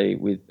yesterday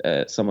with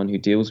someone who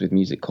deals with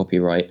music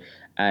copyright,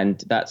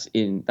 and that's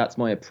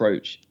my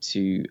approach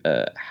to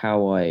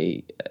how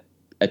I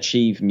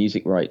achieve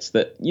music rights.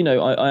 That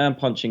I am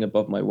punching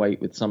above my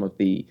weight with some of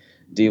the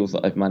deals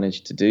that I've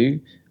managed to do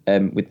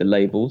with the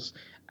labels.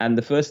 And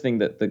the first thing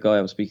that the guy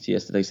I was speaking to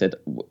yesterday said,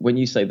 when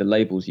you say the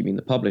labels, you mean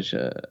the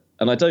publisher.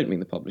 And I don't mean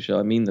the publisher,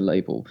 I mean the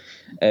label.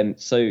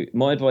 So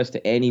my advice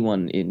to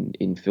anyone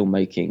in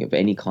filmmaking of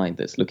any kind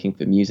that's looking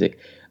for music,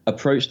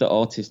 approach the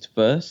artist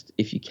first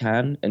if you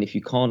can. And if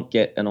you can't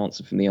get an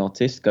answer from the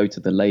artist, go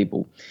to the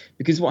label.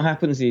 Because what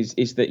happens is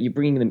that you're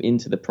bringing them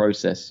into the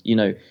process.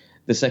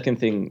 The second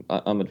thing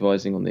I'm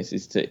advising on this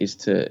is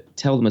to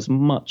tell them as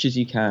much as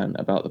you can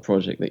about the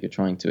project that you're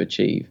trying to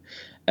achieve.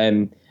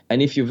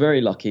 And if you're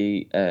very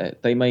lucky,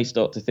 they may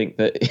start to think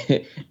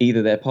that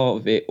either they're part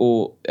of it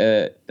or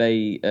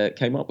they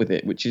came up with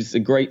it, which is a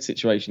great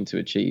situation to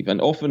achieve.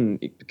 And often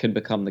it can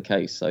become the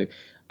case. So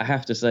I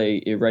have to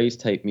say, Erase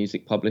Tape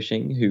Music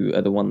Publishing, who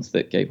are the ones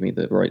that gave me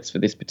the rights for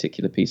this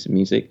particular piece of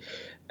music,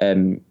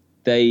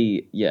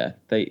 they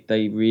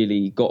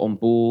really got on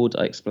board.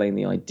 I explained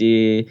the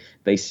idea.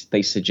 They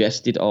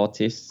suggested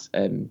artists,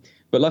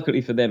 but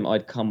luckily for them,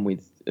 I'd come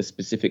with a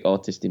specific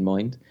artist in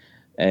mind.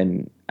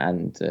 A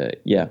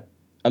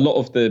lot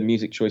of the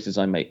music choices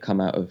I make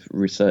come out of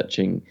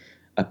researching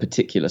a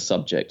particular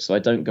subject. So I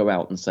don't go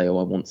out and say, oh,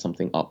 I want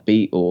something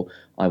upbeat or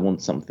I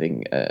want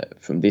something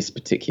from this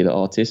particular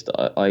artist.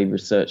 I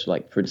research,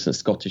 like, for instance,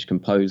 Scottish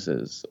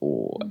composers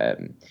or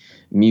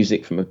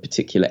music from a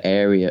particular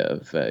area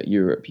of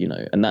Europe,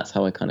 and that's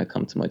how I kind of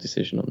come to my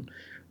decision on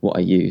what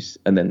I use.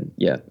 And then,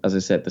 as I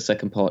said, the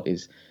second part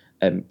is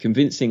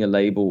convincing a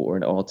label or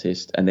an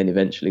artist and then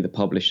eventually the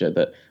publisher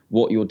that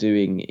what you're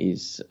doing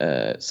is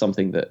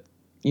something that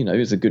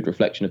is a good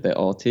reflection of their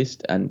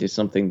artist and is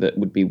something that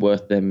would be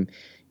worth them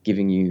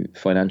giving you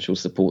financial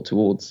support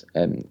towards.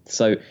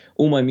 So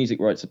all my music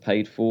rights are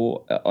paid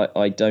for.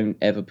 I don't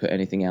ever put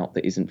anything out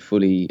that isn't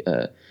fully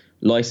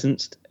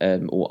licensed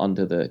or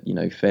under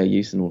the fair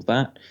use and all of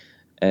that.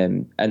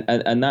 And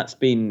that's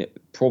been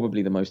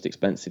probably the most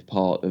expensive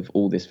part of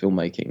all this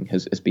filmmaking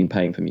has been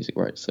paying for music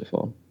rights so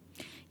far.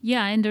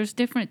 Yeah, and there's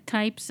different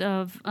types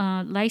of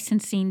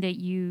licensing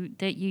that you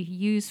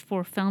use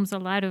for films. A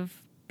lot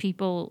of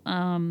people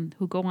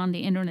who go on the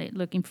internet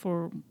looking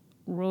for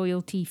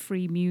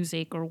royalty-free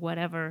music or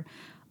whatever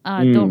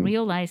don't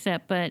realize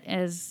that. But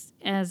as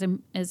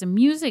a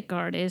music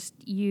artist,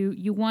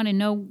 you want to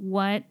know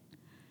what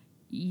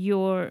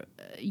your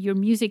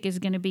music is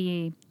going to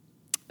be,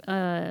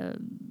 how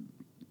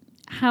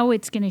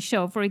it's going to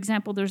show. For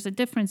example, there's a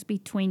difference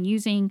between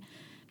using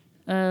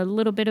a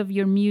little bit of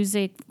your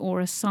music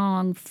or a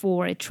song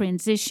for a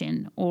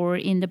transition or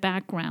in the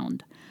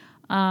background,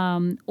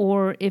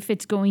 or if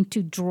it's going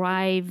to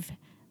drive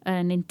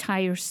an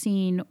entire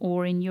scene,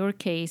 or in your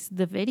case,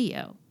 the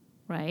video,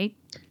 right?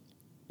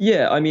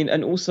 Yeah, I mean,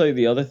 and also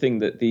the other thing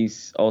that the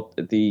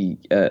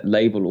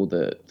label or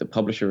the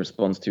publisher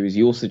responds to is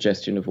your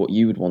suggestion of what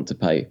you would want to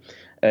pay.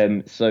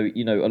 So,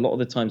 a lot of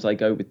the times I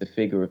go with the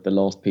figure of the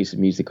last piece of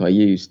music I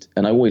used,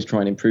 and I always try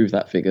and improve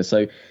that figure.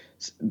 So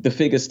the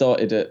figure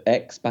started at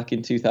X back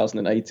in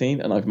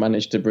 2018, and I've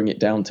managed to bring it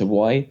down to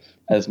Y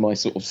as my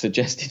sort of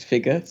suggested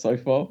figure so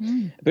far.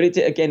 But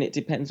it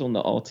depends on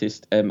the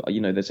artist.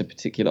 There's a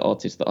particular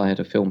artist that I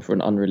had a film for,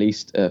 an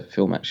unreleased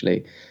film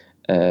actually,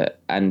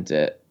 and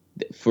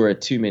for a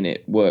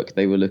 2-minute work,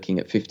 they were looking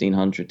at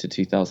 £1,500 to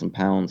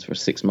 £2,000 for a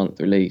 6-month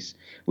release,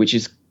 which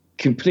is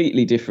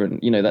completely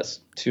different.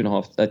 That's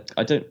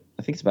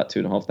I think it's about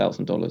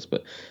 $2,500,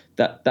 but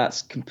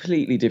that's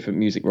completely different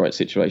music rights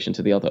situation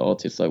to the other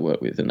artists I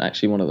work with, and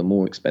actually one of the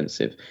more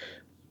expensive.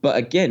 But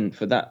again,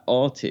 for that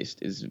artist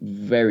is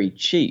very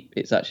cheap.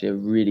 It's actually a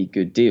really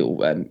good deal.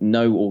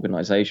 No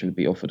organization would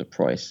be offered a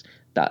price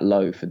that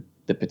low for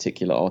the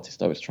particular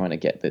artist I was trying to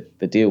get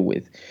the deal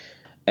with.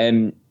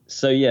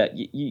 So yeah,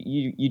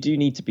 you do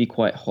need to be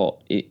quite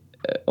hot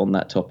on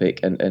that topic,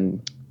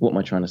 and what am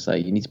I trying to say?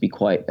 You need to be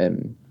quite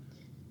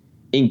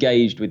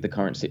engaged with the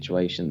current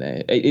situation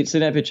there. It's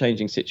an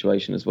ever-changing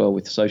situation as well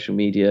with social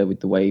media, with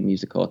the way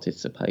music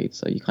artists are paid.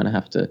 So you kind of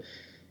have to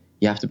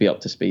be up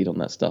to speed on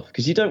that stuff,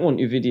 because you don't want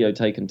your video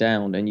taken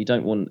down, and you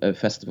don't want a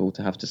festival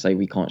to have to say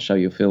we can't show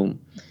your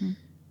film.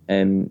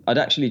 I'd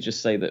actually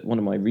just say that one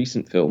of my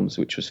recent films,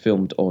 which was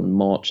filmed on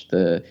March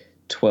the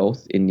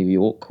 12th in New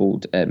York,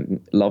 called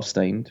Love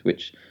Stained,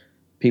 which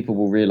people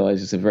will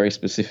realize is a very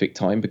specific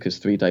time because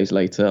 3 days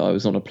later I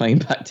was on a plane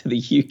back to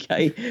the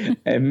UK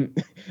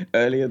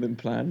earlier than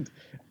planned.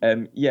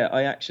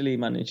 I actually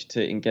managed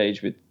to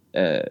engage with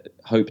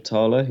Hope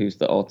Thaler, who's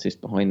the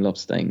artist behind Love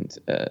Stained,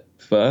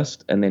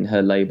 first, and then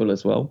her label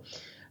as well.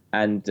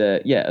 And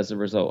as a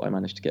result, I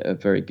managed to get a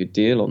very good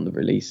deal on the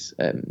release,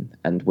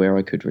 and where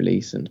I could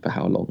release and for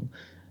how long.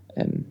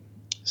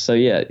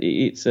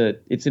 It's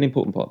an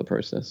important part of the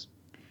process.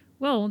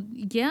 Well,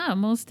 yeah,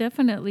 most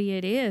definitely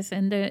it is.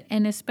 And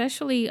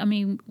especially, I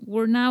mean,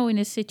 we're now in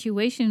a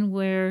situation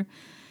where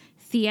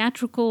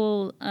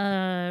theatrical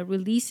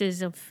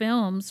releases of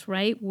films,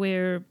 right,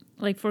 where,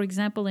 like, for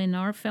example, in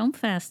our film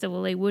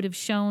festival, they would have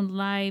shown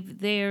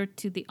live there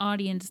to the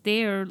audience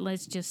there,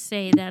 let's just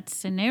say that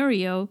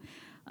scenario,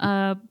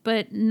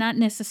 but not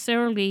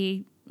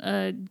necessarily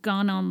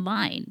gone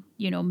online,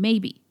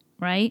 maybe,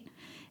 right?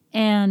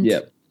 And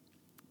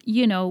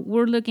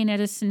we're looking at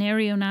a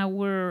scenario now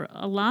where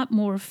a lot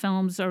more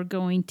films are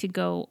going to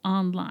go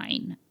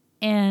online.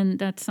 And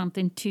that's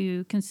something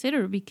to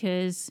consider,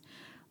 because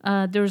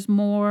there's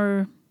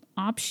more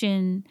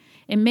option,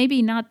 and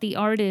maybe not the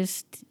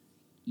artist,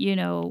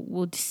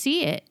 would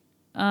see it.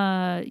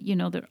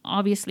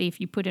 Obviously, if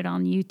you put it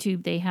on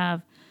YouTube, they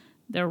have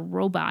their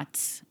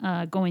robots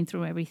going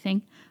through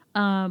everything.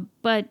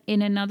 But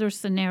in another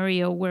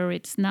scenario where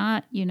it's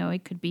not,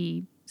 it could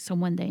be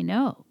someone they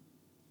know.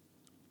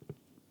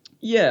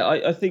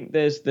 Yeah, I think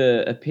there's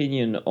the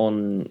opinion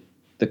on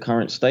the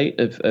current state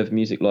of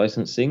music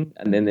licensing,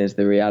 and then there's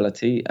the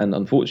reality. And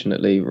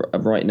unfortunately,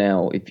 right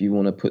now, if you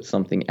want to put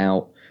something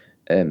out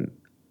at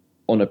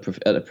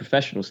a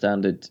professional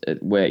standard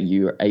where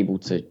you are able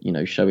to,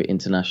 show it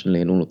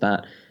internationally and all of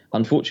that,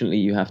 unfortunately,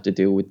 you have to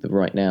deal with the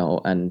right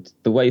now. And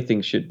the way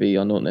things should be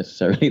are not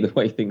necessarily the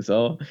way things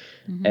are.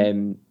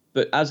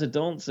 But as a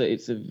dancer,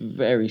 it's a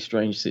very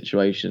strange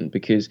situation,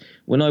 because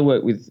when I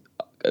work with,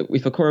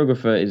 if a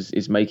choreographer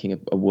is making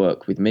a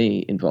work with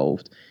me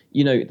involved,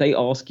 they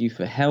ask you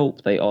for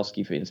help, they ask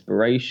you for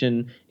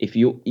inspiration. If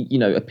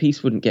a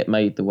piece wouldn't get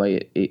made the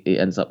way it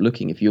ends up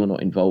looking if you're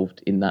not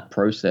involved in that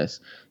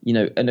process,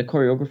 and a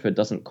choreographer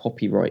doesn't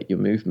copyright your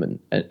movement.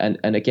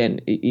 And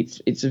again,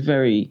 it's a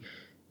very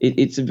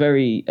different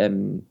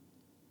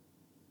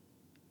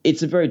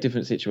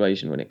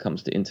situation when it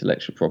comes to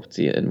intellectual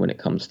property and when it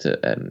comes to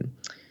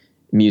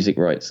music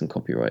rights and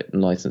copyright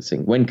and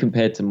licensing, when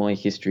compared to my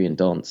history in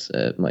dance,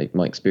 my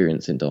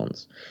experience in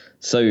dance.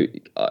 So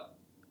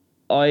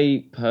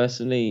I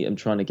personally am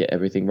trying to get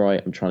everything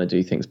right. I'm trying to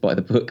do things by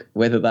the book.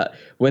 Whether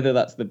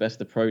that's the best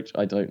approach,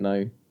 I don't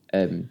know.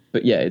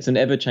 But yeah, it's an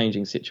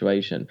ever-changing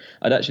situation.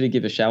 I'd actually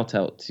give a shout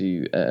out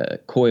to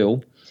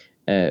Coil,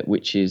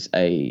 which is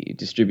a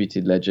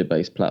distributed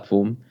ledger-based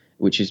platform,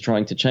 which is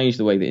trying to change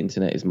the way the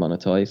internet is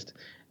monetized.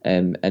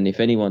 And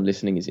if anyone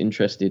listening is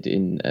interested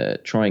in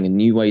trying a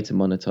new way to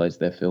monetize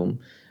their film,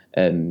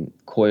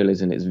 Coil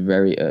is in its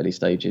very early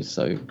stages.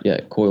 So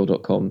yeah,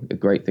 coil.com, a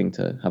great thing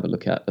to have a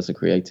look at as a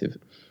creative.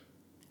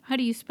 How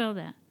do you spell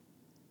that?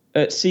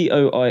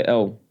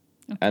 COIL.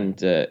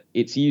 And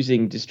it's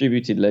using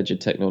distributed ledger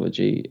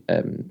technology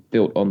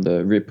built on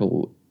the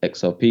Ripple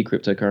XRP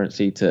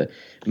cryptocurrency to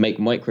make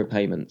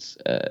micropayments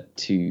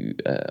to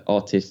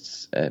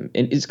artists. And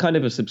it's kind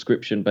of a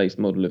subscription-based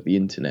model of the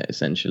internet,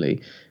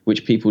 essentially,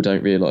 which people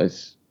don't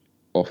realize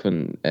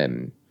often.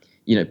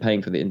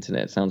 Paying for the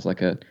internet sounds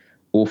like a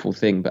awful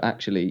thing, but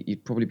actually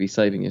you'd probably be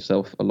saving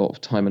yourself a lot of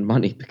time and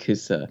money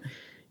because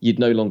you'd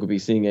no longer be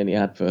seeing any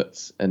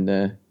adverts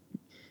and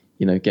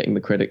getting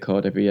the credit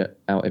card every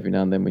now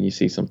and then when you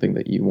see something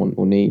that you want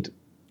or need.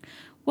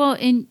 Well,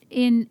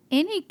 in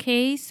any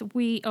case,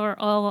 we are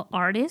all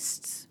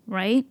artists,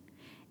 right?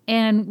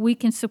 And we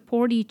can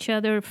support each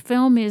other.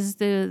 Film is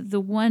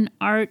the one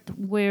art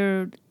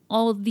where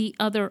all the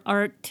other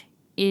art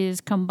is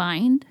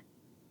combined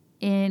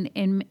in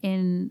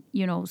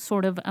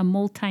sort of a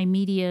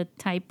multimedia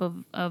type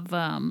of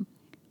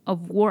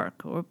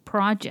work or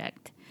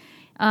project.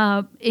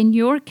 In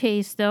your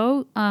case,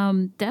 though,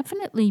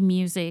 definitely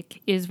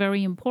music is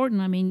very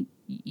important. I mean,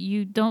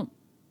 you don't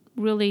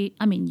really,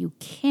 I mean, you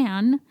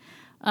can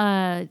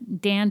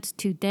dance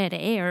to dead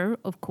air,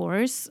 of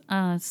course,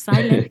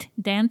 silent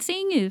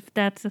dancing, if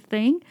that's a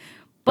thing.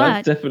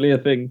 But that's definitely a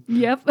thing.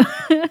 Yep.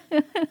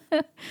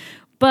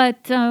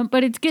 But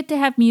it's good to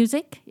have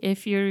music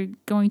if you're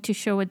going to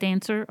show a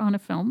dancer on a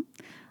film.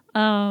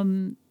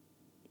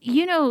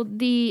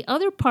 The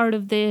other part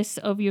of this,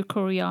 of your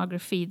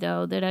choreography,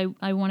 though, that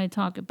I want to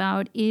talk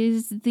about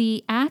is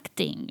the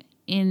acting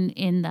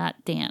in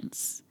that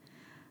dance,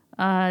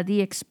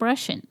 the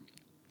expression.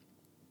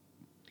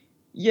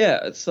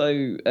 Yeah,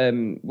 so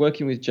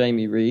working with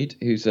Jamie Reid,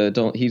 he's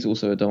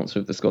also a dancer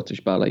of the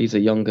Scottish Ballet. He's a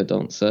younger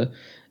dancer.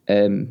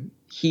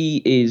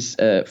 He is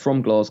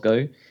from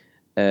Glasgow.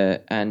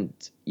 And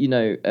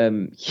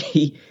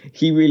he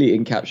really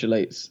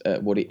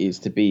encapsulates what it is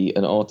to be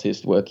an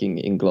artist working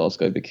in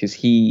Glasgow, because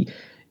he's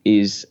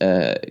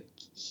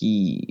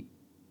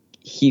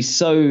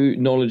so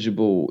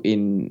knowledgeable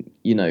in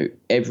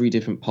every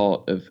different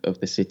part of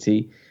the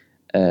city,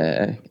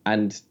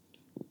 and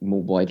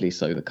more widely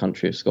so the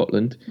country of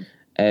Scotland.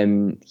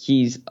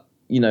 He's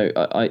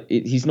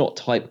he's not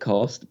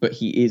typecast, but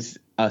he is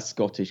a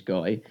Scottish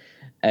guy.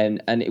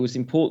 And it was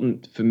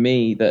important for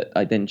me that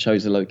I then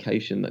chose a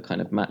location that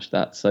kind of matched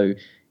that. So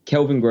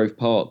Kelvingrove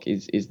Park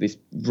is this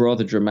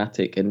rather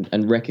dramatic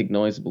and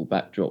recognizable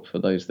backdrop for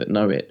those that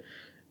know it.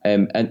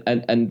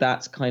 And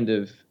that's kind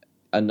of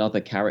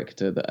another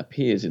character that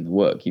appears in the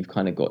work. You've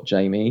kind of got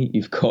Jamie,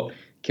 you've got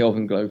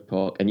Kelvingrove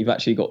Park, and you've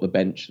actually got the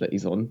bench that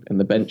he's on, and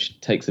the bench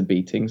takes a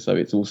beating. So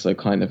it's also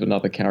kind of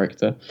another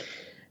character.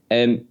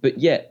 But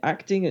yeah,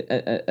 acting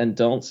and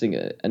dancing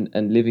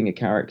and living a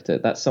character,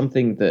 that's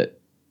something that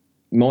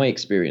my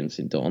experience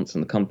in dance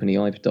and the company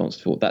I've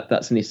danced for,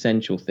 that's an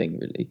essential thing,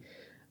 really.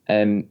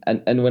 And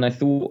when I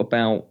thought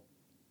about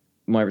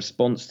my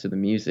response to the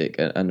music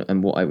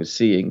and what I was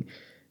seeing,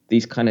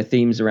 these kind of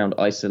themes around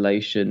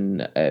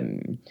isolation,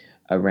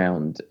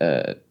 around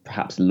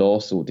perhaps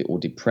loss or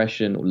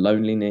depression or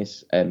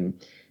loneliness,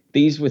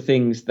 these were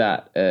things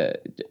that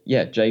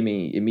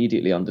Jamie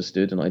immediately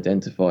understood and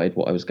identified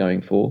what I was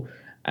going for,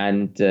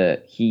 and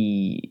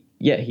he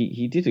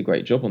did a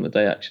great job on the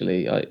day,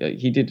 actually.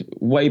 He did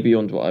way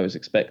beyond what I was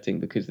expecting,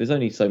 because there's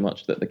only so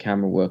much that the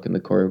camera work and the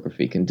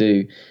choreography can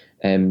do.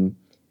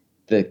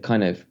 The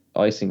kind of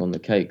icing on the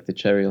cake, the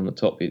cherry on the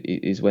top,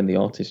 is when the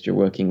artist you're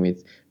working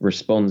with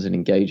responds and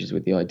engages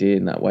with the idea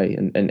in that way.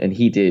 And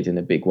he did in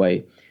a big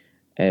way.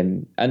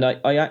 And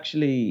I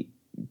actually,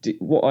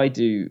 what I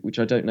do, which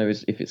I don't know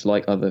is if it's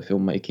like other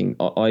filmmaking,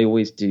 I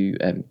always do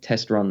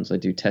test runs. I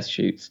do test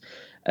shoots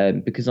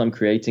because I'm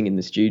creating in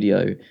the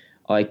studio.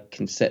 I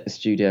can set the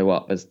studio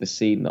up as the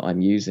scene that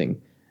I'm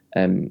using.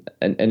 And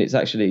it's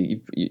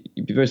actually,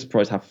 you'd be very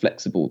surprised how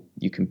flexible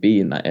you can be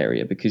in that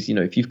area, because,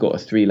 if you've got a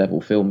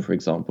 3-level film, for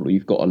example, or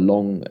you've got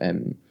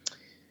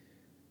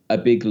a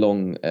big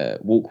long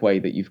walkway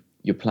that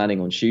you're planning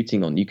on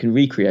shooting on, you can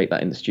recreate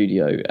that in the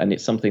studio. And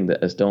it's something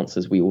that as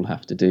dancers, we all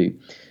have to do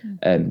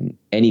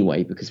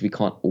anyway, because we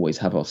can't always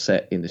have our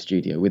set in the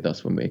studio with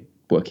us when we're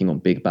working on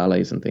big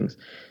ballets and things.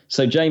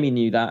 So Jamie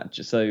knew that.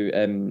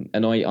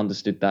 And I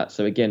understood that.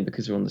 So again,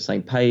 because we're on the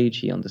same page,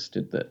 he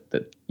understood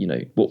that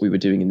what we were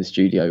doing in the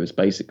studio was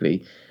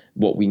basically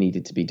what we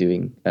needed to be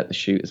doing at the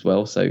shoot as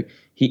well. So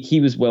he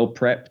was well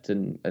prepped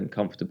and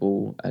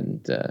comfortable.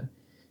 And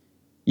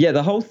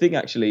the whole thing,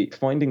 actually,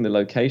 finding the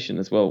location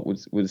as well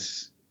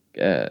was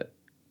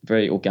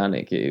very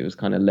organic. It was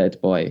kind of led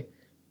by,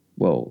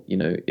 well,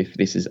 if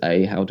this is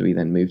A, how do we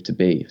then move to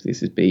B? If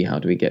this is B, how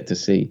do we get to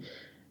C?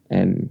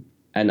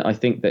 And I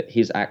think that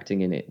his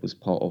acting in it was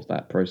part of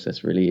that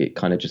process, really. It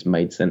kind of just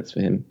made sense for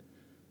him.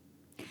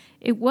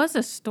 It was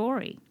a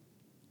story.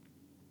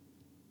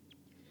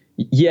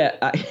 Yeah,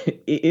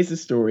 it is a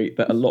story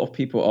that a lot of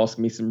people ask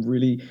me some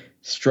really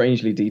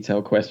strangely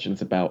detailed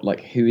questions about,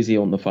 like, who is he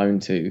on the phone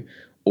to?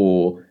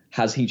 Or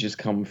has he just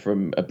come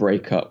from a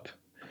breakup?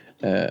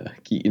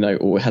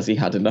 Or has he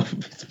had enough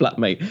of his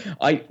flatmate?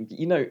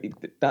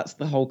 That's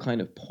the whole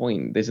kind of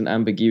point. There's an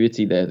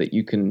ambiguity there that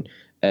you can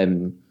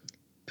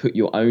put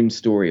your own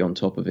story on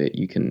top of it.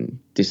 You can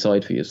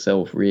decide for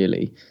yourself,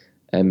 really.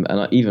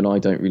 Even I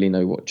don't really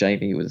know what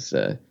Jamie was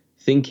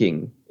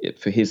thinking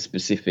for his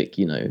specific,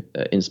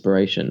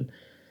 inspiration.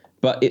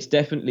 But it's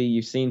definitely,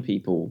 you've seen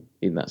people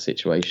in that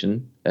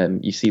situation.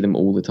 You see them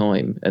all the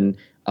time, and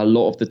a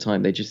lot of the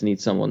time they just need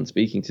someone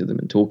speaking to them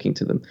and talking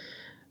to them.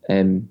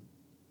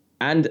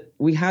 And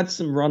we had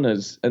some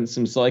runners and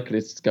some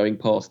cyclists going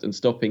past and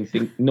stopping,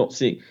 not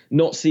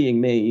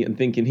seeing me and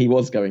thinking he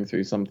was going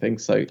through something.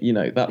 So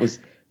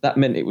that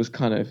meant it was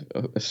kind of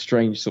a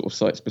strange sort of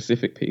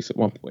site-specific piece at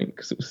one point,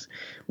 because it was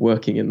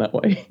working in that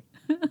way.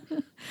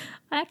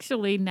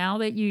 Actually, now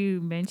that you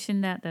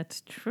mention that,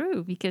 that's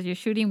true, because you're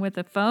shooting with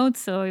a phone,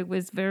 so it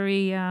was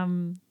very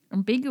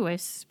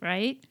ambiguous,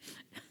 right?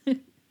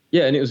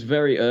 Yeah, and it was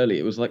very early.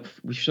 It was like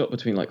we shot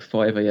between like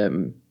 5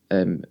 a.m.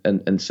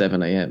 And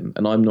 7 a.m.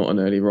 And I'm not an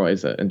early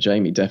riser, and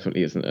Jamie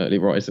definitely is an early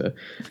riser.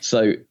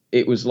 So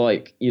it was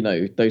like,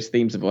 those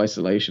themes of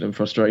isolation and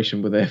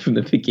frustration were there from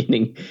the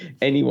beginning.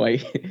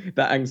 Anyway,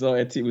 that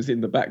anxiety was in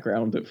the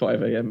background at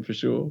 5 a.m. for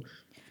sure.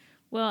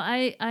 Well,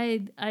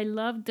 I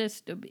love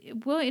this.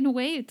 Well, in a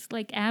way, it's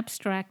like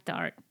abstract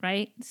art,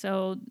 right?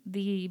 So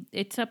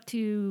it's up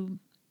to.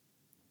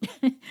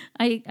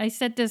 I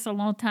said this a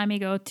long time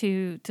ago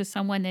to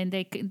someone, and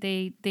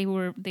they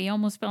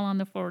almost fell on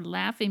the floor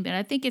laughing. But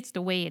I think it's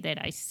the way that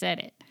I said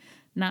it,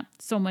 not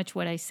so much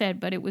what I said.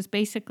 But it was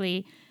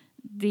basically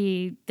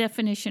the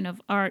definition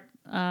of art.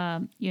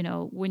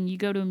 When you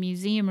go to a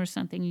museum or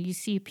something, you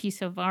see a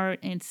piece of art,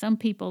 and some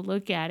people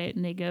look at it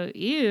and they go,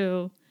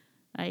 "Ew."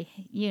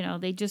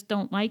 They just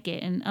don't like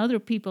it. And other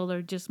people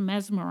are just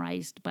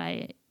mesmerized by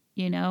it.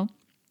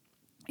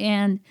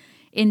 And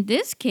in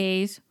this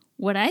case,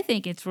 what I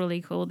think it's really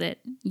cool that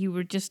you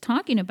were just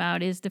talking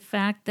about is the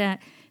fact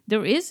that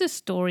there is a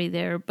story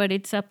there, but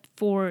it's up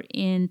for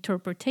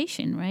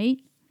interpretation, right?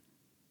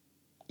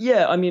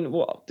 Yeah, I mean,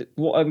 what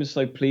I'm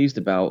so pleased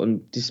about,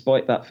 and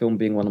despite that film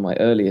being one of my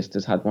earliest,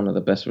 has had one of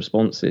the best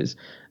responses,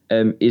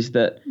 is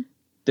that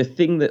the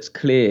thing that's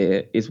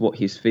clear is what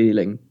he's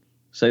feeling.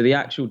 So the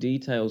actual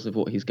details of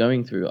what he's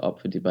going through are up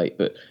for debate,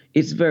 but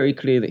it's very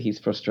clear that he's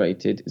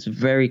frustrated. It's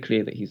very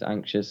clear that he's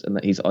anxious and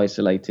that he's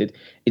isolated.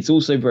 It's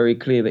also very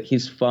clear that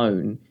his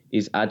phone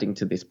is adding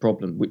to this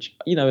problem, which,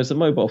 as a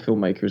mobile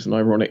filmmaker, is an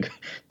ironic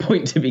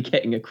point to be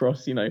getting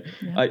across. Yeah.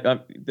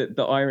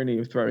 The irony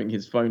of throwing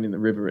his phone in the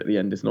river at the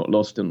end is not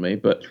lost on me.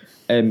 But,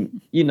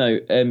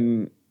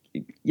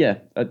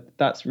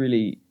 that's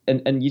really,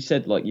 and you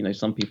said,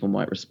 some people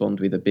might respond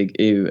with a big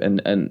ew,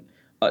 and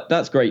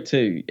that's great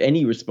too.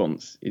 Any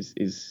response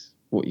is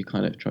what you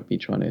kind of be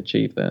trying to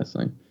achieve there.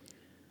 So,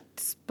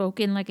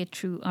 spoken like a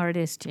true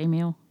artist,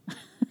 Jamil.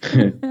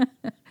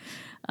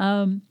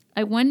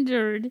 I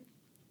wondered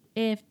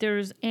if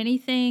there's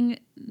anything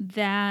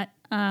that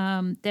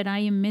that I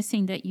am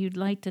missing that you'd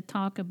like to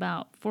talk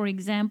about. For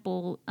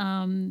example,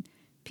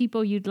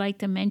 people you'd like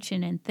to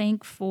mention and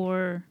thank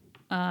for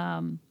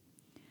the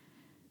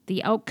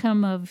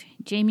outcome of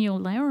Jamie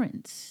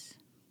Lawrence.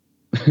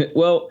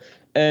 Well,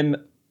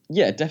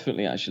 yeah,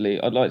 definitely.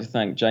 Actually, I'd like to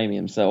thank Jamie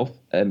himself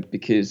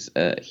because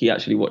he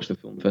actually watched the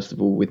film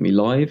festival with me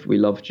live. We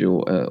loved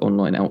your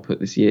online output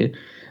this year.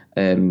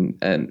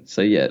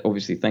 So yeah,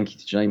 obviously, thank you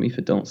to Jamie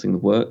for dancing the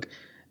work.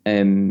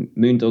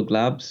 Moondog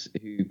Labs,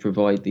 who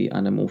provide the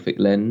anamorphic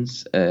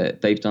lens,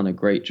 they've done a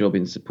great job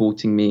in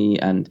supporting me.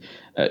 And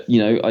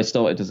I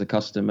started as a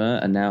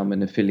customer, and now I'm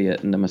an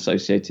affiliate, and I'm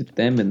associated with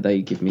them, and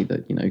they give me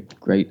the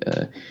great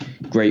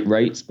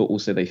rates, but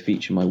also they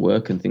feature my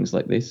work and things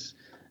like this.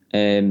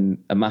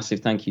 A massive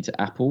thank you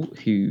to Apple,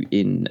 who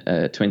in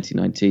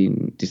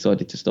 2019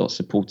 decided to start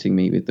supporting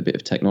me with a bit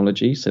of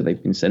technology. So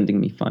they've been sending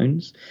me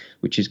phones,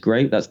 which is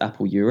great. That's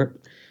Apple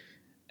Europe.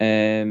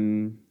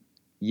 Thank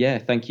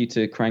you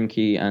to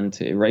Cranky and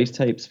to Erase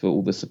Tapes for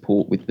all the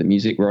support with the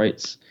music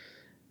rights.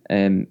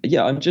 And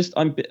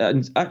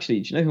actually,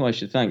 do you know who I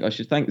should thank? I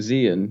should thank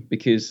Zian,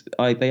 because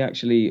they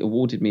actually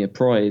awarded me a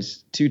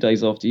prize 2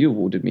 days after you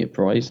awarded me a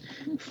prize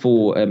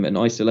for an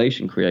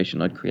isolation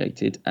creation I'd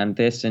created, and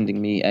they're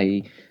sending me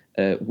a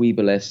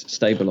Weeble-S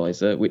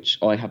stabilizer, which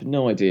I have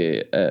no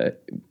idea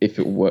if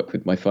it will work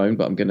with my phone,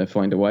 but I'm going to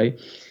find a way.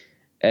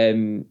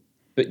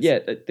 But yeah,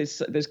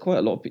 there's quite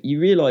a lot. But you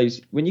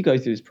realise when you go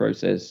through this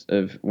process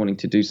of wanting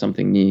to do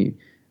something new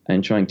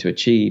and trying to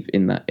achieve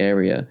in that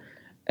area,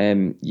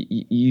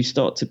 you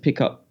start to pick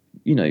up,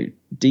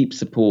 deep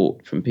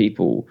support from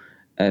people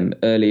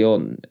early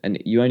on,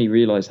 and you only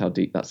realise how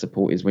deep that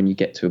support is when you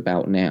get to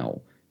about now.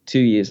 2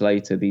 years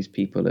later, these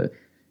people are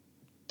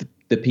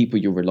the people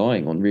you're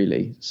relying on,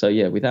 really. So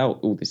yeah, without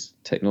all this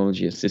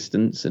technology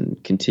assistance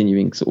and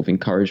continuing sort of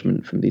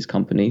encouragement from these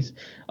companies,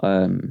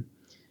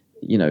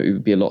 it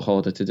would be a lot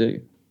harder to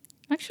do.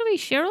 Actually,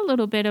 share a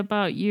little bit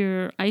about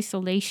your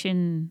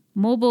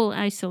mobile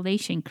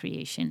isolation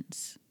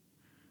creations.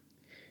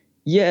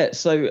 Yeah,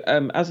 so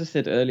as I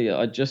said earlier,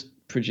 I just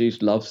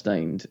produced Love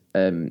Stained.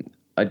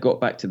 I got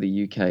back to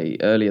the UK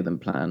earlier than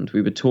planned.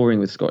 We were touring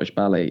with Scottish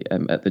Ballet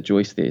at the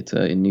Joyce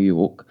Theatre in New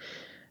York.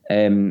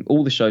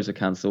 All the shows are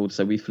cancelled,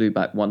 so we flew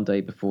back one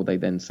day before they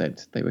then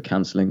said they were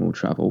cancelling all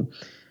travel.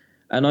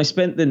 And I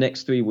spent the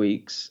next 3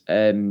 weeks.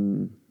 I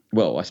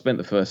spent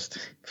the first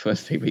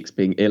 3 weeks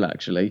being ill,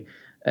 actually.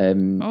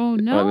 Oh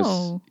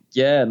no!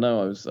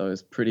 I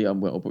was pretty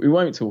unwell, but we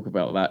won't talk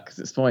about that because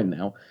it's fine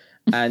now.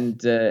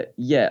 And I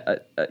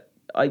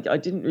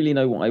didn't really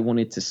know what I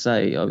wanted to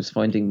say. I was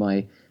finding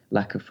my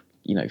lack of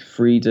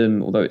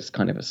freedom, although it's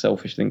kind of a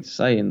selfish thing to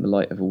say in the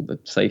light of all the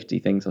safety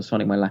things. I was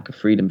finding my lack of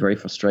freedom very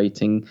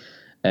frustrating.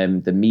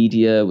 The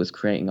media was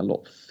creating a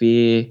lot of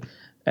fear,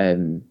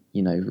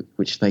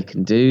 which they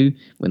can do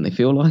when they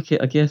feel like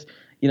it, I guess.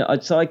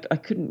 I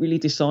couldn't really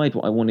decide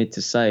what I wanted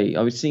to say.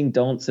 I was seeing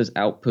dancers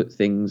output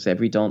things.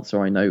 Every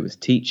dancer I know was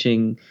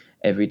teaching.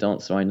 Every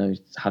dancer I know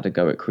had a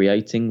go at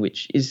creating,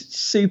 which is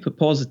super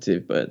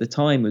positive, but at the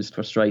time was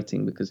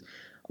frustrating because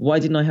why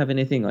didn't I have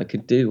anything I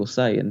could do or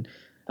say? And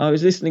I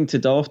was listening to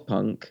Daft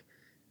Punk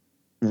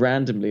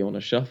randomly on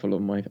a shuffle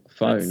on my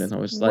phone, and I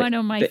was like, one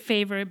of my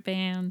favorite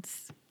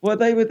bands. Well,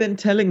 they were then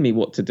telling me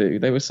what to do.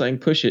 They were saying,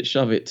 push it,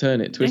 shove it,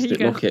 turn it, twist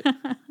it, lock it.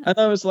 And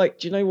I was like,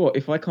 do you know what?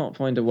 If I can't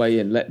find a way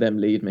in, let them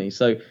lead me.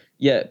 So,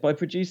 yeah, by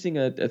producing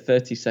a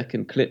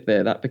 30-second clip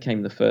there, that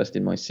became the first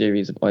in my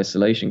series of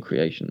isolation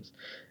creations.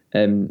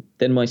 Then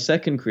my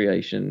second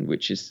creation,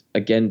 which is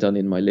again done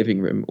in my living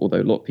room,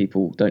 although a lot of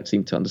people don't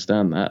seem to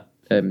understand that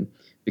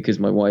because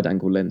my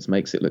wide-angle lens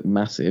makes it look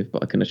massive,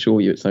 but I can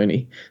assure you it's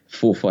only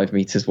 4 or 5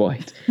 meters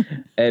wide.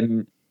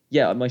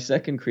 My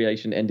second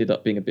creation ended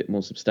up being a bit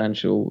more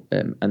substantial,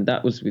 and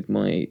that was with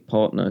my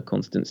partner,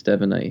 Constance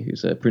Devaney,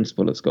 who's a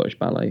principal at Scottish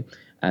Ballet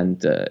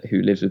and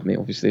who lives with me,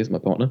 obviously, as my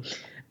partner.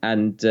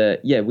 And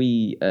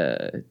we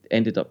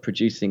ended up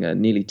producing a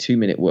nearly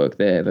 2-minute work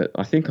there that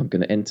I think I'm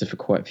going to enter for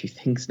quite a few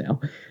things now.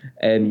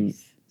 On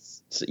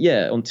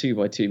 2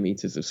 by 2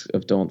 meters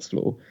of dance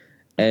floor.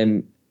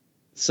 I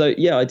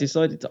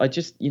decided I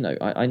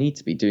need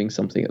to be doing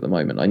something at the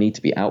moment. I need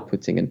to be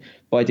outputting. And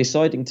by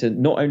deciding to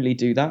not only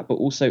do that, but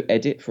also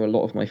edit for a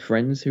lot of my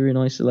friends who are in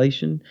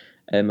isolation,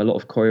 a lot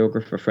of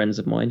choreographer friends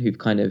of mine who've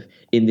kind of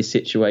in this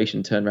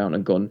situation turned around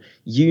and gone,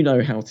 you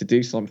know how to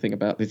do something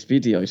about this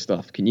video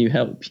stuff. Can you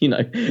help?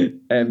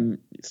 Working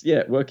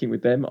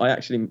with them. I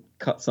actually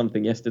cut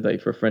something yesterday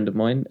for a friend of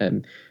mine,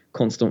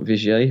 Constant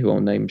Vigier, who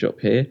I'll name drop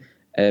here.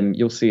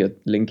 You'll see a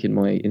link in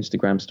my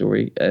Instagram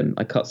story.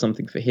 I cut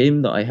something for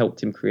him that I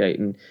helped him create,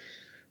 and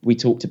we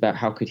talked about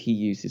how could he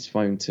use his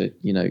phone to,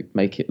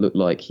 make it look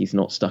like he's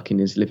not stuck in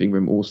his living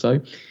room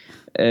also.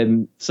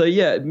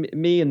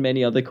 Me and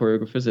many other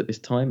choreographers at this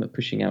time are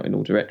pushing out in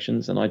all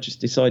directions, and I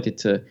just decided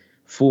to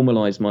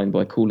formalize mine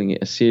by calling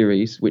it a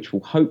series, which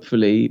will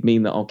hopefully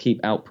mean that I'll keep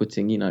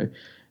outputting,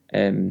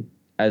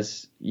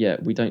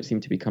 we don't seem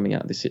to be coming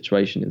out of this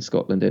situation in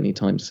Scotland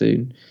anytime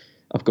soon.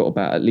 I've got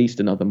about at least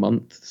another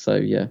month.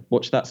 So,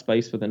 watch that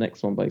space for the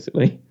next one,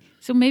 basically.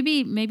 So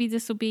maybe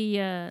this will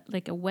be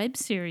like a web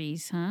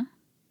series, huh?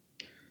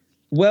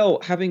 Well,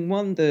 having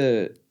won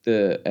the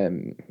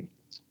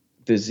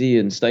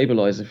Zeon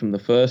stabilizer from the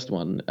first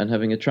one and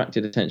having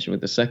attracted attention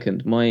with the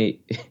second,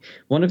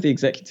 one of the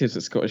executives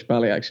at Scottish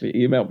Ballet actually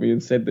emailed me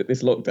and said that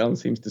this lockdown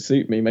seems to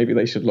suit me. Maybe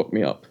they should lock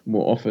me up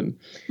more often.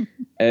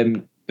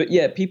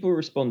 But people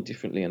respond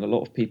differently, and a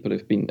lot of people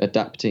have been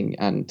adapting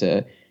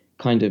and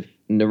kind of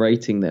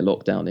narrating their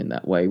lockdown in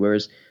that way.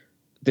 Whereas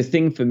the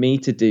thing for me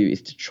to do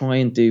is to try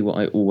and do what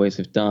I always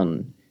have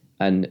done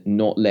and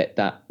not let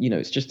that,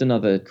 it's just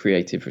another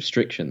creative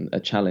restriction, a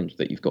challenge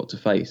that you've got to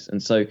face.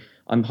 And so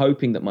I'm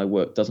hoping that my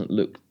work doesn't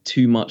look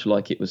too much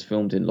like it was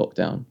filmed in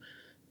lockdown,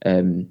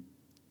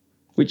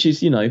 which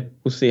is, we'll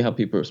see how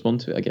people respond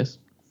to it, I guess.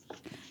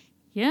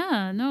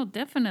 Yeah, no,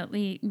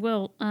 definitely.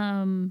 Well,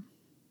 I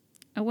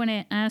want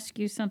to ask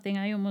you something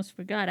I almost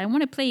forgot. I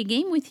want to play a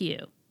game with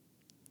you.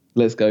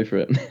 Let's go for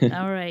it.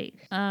 All right.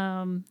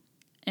 And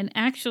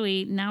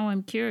actually, now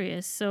I'm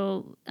curious.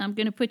 So I'm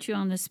going to put you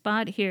on the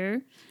spot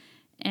here.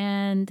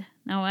 And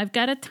now I've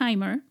got a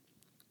timer.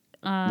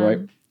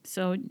 Right.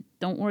 So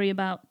don't worry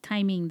about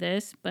timing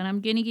this. But I'm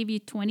going to give you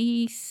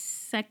 20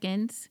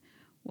 seconds.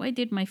 Why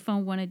did my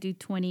phone want to do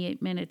 28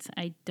 minutes?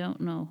 I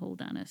don't know.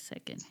 Hold on a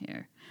second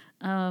here.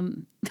 That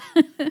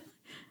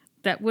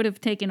would have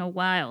taken a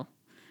while.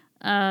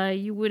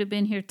 You would have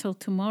been here till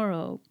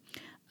tomorrow.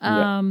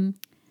 I'm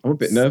a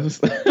bit nervous.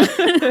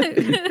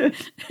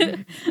 It's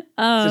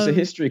just a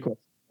history question.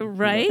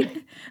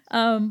 Right?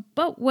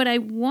 But what I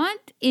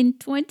want in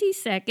 20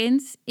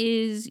 seconds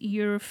is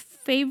your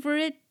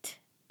favorite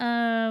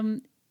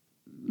bands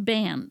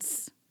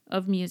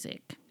of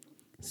music.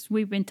 So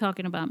we've been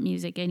talking about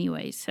music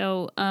anyway.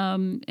 So,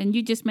 and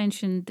you just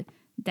mentioned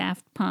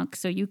Daft Punk,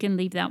 so you can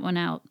leave that one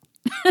out.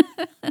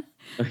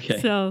 Okay.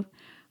 So,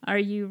 are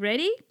you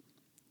ready?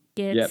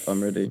 Yep,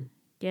 I'm ready.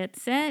 Get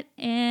set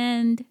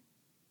and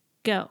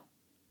go.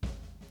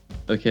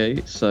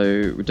 Okay,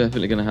 so we're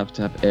definitely going to have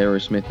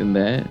Aerosmith in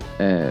there.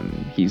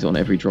 He's on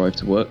every drive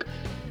to work.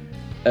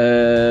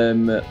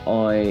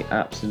 I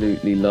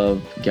absolutely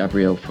love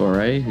Gabriel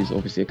Fauré, who's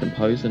obviously a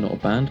composer, not a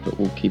band, but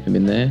we'll keep him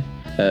in there.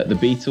 The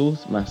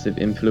Beatles, massive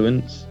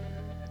influence.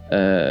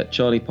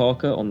 Charlie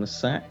Parker on the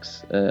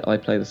sax. I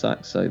play the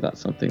sax, so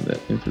that's something that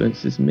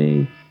influences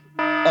me.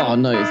 Oh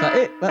no, is that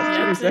it? That's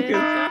 20 seconds.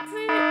 That's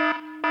it.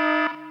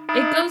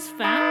 It goes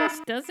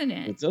fast, doesn't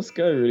it? It does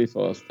go really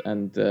fast,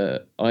 and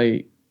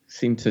I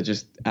seem to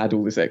just add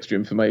all this extra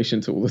information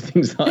to all the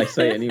things that I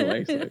say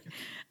anyway. So.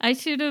 I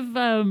should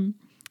have.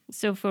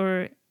 So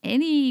for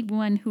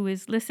anyone who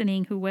is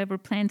listening, whoever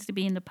plans to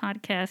be in the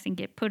podcast and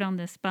get put on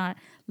the spot,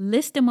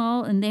 list them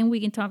all, and then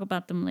we can talk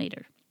about them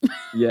later.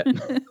 Yeah.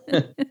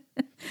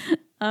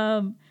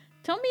 Tell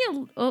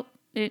me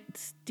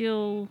it's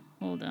still.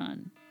 Hold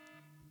on.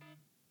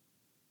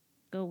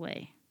 Go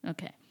away.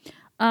 Okay.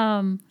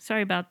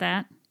 Sorry about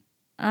that.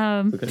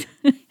 Okay.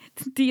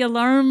 The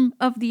alarm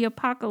of the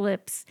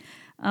apocalypse.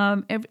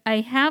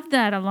 I have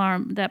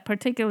that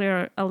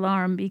particular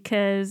alarm,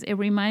 because it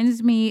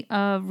reminds me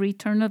of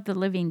Return of the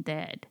Living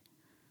Dead.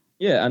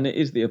 Yeah, and it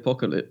is the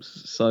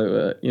apocalypse,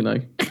 so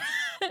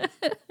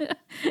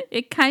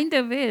It kind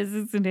of is,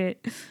 isn't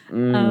it?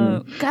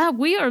 God,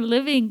 we are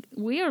living.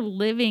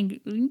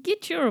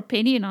 Get your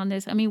opinion on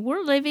this. I mean,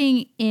 we're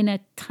living in a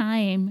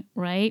time,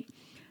 right?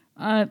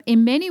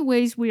 In many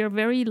ways, we are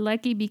very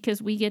lucky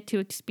because we get to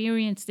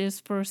experience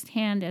this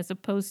firsthand, as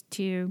opposed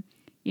to,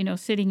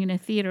 sitting in a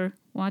theater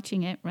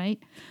watching it, right?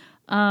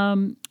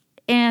 But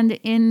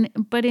in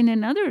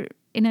another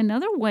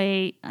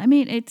way, I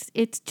mean,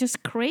 it's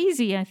just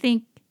crazy. I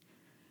think.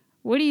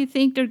 What do you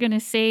think they're going to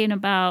say in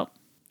about?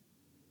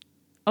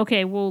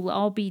 Okay, we'll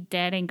all be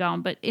dead and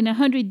gone, but in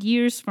 100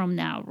 years from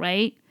now,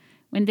 right?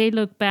 When they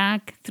look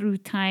back through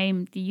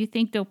time, do you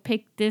think they'll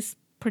pick this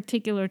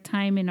particular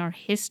time in our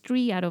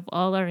history out of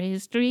all our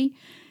history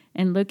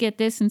and look at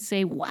this and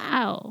say,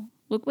 wow,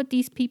 look what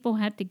these people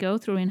had to go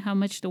through and how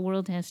much the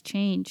world has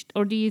changed?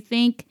 Or do you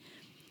think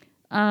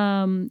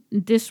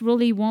this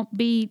really won't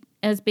be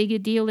as big a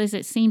deal as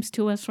it seems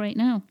to us right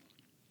now?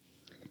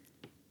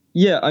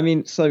 Yeah, I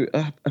mean, so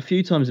a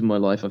few times in my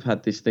life, I've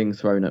had this thing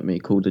thrown at me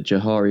called a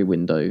Johari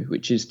window,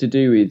 which is to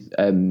do with,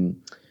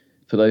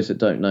 for those that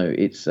don't know,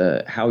 it's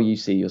how you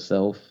see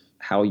yourself,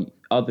 how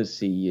others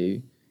see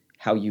you,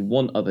 how you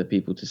want other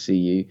people to see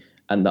you,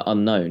 and the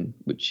unknown,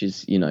 which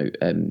is,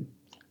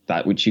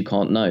 that which you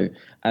can't know.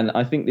 And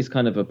I think this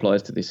kind of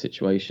applies to this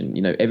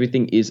situation.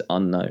 Everything is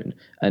unknown,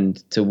 and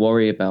to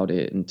worry about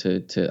it and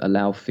to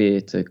allow fear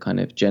to kind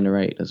of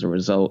generate as a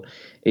result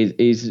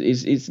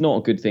is not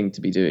a good thing to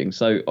be doing.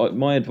 So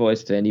my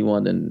advice to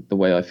anyone, and the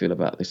way I feel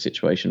about this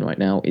situation right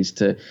now, is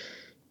to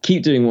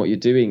keep doing what you're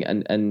doing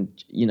and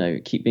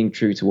keep being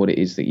true to what it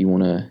is that you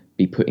want to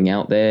be putting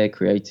out there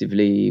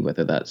creatively,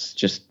 whether that's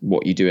just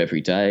what you do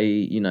every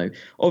day.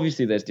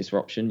 Obviously there's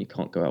disruption. You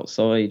can't go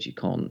outside. You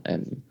can't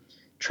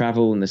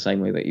travel in the same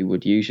way that you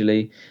would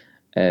usually.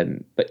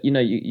 But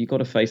you got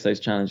to face those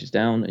challenges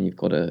down, and you've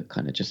got to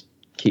kind of just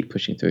keep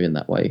pushing through in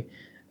that way.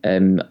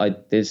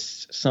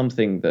 There's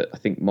something that I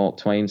think Mark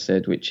Twain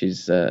said, which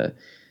is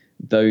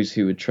those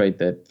who would trade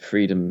their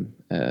freedom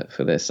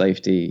for their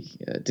safety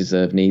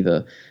deserve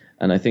neither.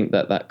 And I think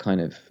that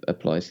kind of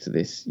applies to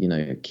this.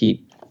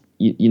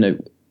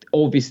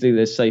 Obviously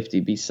there's safety,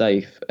 be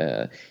safe,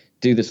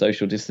 do the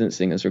social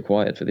distancing as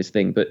required for this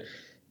thing, but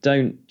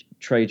don't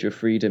trade your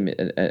freedom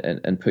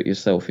and put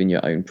yourself in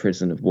your own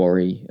prison of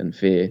worry and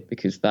fear,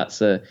 because that's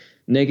a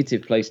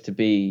negative place to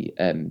be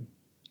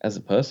as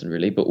a person,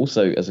 really, but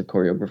also as a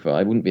choreographer.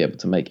 I wouldn't be able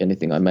to make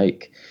anything I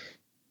make.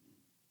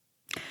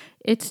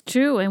 It's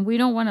true, and we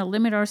don't want to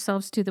limit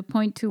ourselves to the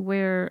point to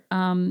where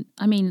I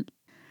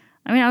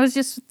was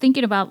just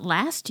thinking about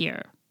last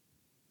year.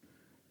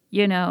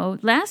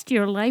 Last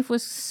year life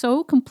was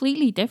so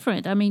completely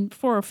different. I mean,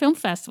 for a film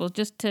festival,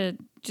 just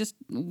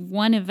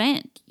one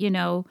event,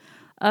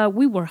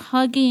 we were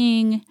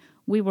hugging,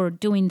 we were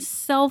doing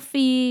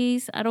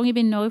selfies. I don't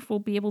even know if we'll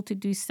be able to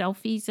do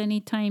selfies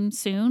anytime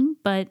soon,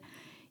 but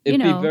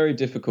it'd be very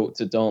difficult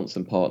to dance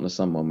and partner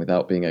someone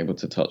without being able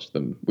to touch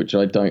them, which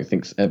I don't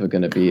think's ever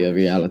going to be a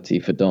reality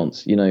for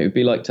dance. It'd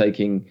be like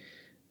taking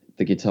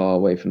the guitar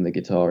away from the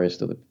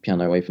guitarist or the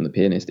piano away from the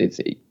pianist.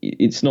 It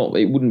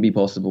wouldn't be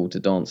possible to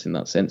dance in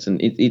that sense.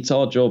 And it's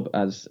our job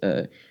as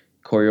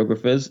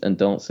choreographers and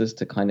dancers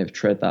to kind of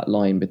tread that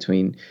line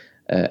between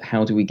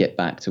how do we get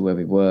back to where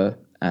we were,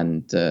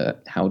 and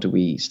how do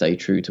we stay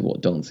true to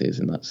what dance is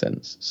in that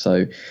sense.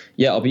 So,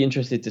 yeah, I'll be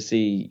interested to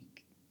see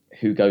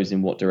who goes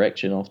in what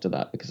direction after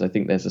that, because I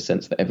think there's a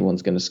sense that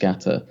everyone's going to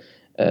scatter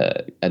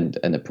and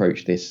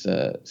approach this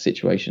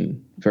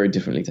situation very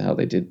differently to how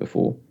they did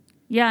before.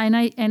 Yeah,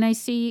 and I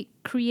see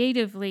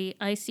creatively,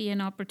 I see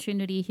an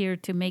opportunity here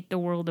to make the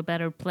world a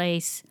better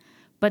place,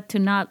 but to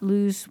not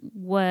lose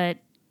what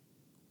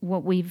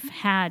we've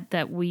had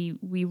that we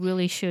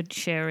really should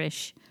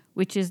cherish,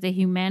 which is the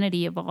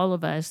humanity of all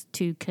of us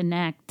to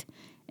connect.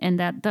 And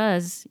that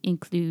does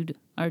include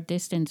our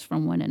distance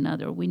from one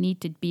another. We need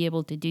to be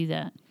able to do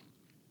that.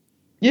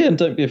 Yeah, and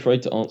don't be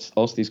afraid to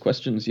ask these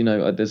questions.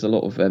 There's a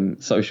lot of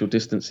social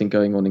distancing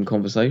going on in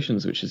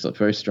conversations, which is a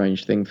very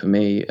strange thing for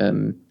me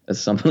as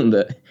someone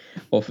that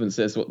often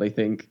says what they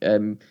think.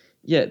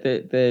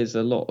 There's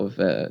a lot of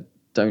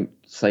don't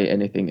say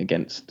anything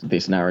against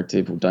this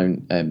narrative, or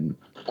don't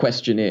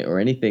question it or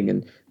anything.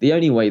 And the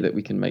only way that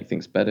we can make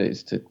things better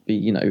is to be,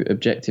 you know,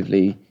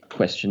 objectively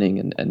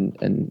questioning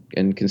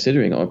and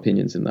considering our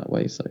opinions in that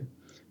way. So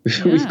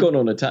we've gone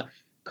on a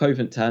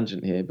COVID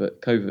tangent here,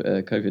 but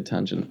COVID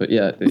tangent. But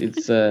yeah,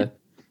 it's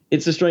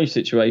a strange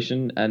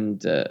situation,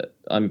 and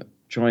I'm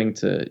trying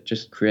to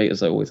just create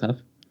as I always have.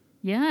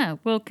 Yeah,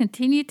 we'll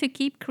continue to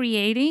keep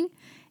creating.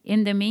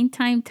 In the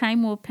meantime,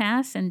 time will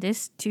pass, and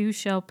this too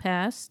shall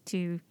pass,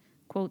 to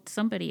quote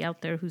somebody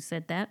out there who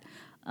said that.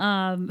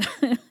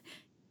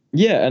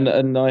 Yeah,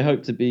 and I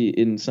hope to be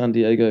in San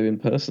Diego in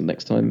person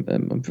next time.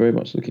 I'm very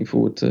much looking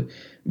forward to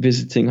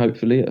visiting,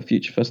 hopefully, at a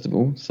future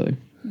festival. So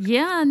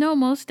yeah, no,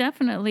 most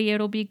definitely,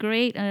 it'll be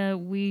great.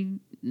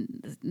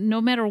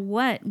 No matter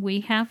what,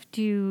 we have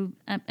to.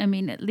 I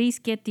mean, at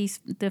least get the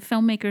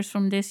filmmakers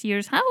from this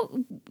year's.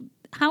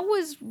 How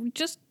was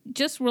just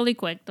really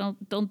quick?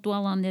 Don't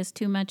dwell on this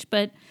too much,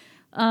 but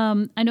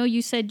I know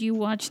you said you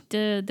watched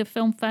the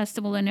film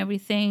festival and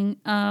everything.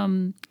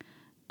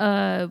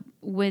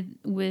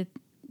 With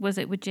was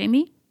it with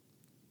Jamie?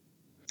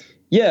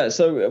 yeah,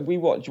 so we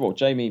watched, well,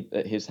 Jamie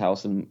at his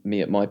house and me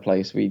at my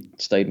place. We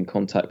stayed in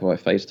contact via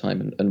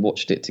FaceTime and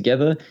watched it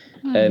together.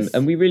 Nice.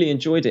 And we really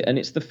enjoyed it. And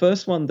it's the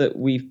first one that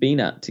we've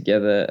been at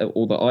together,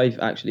 or that I've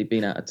actually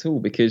been at all,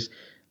 because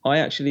I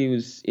actually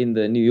was in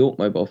the New York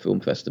Mobile Film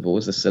Festival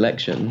as a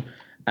selection,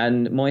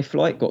 and my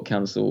flight got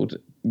cancelled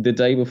the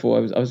day before.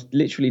 I was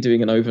literally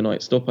doing an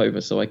overnight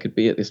stopover so I could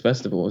be at this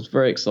festival. I was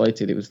very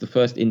excited. It was the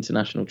first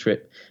international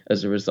trip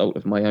as a result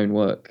of my own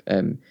work.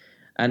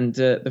 And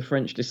the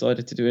French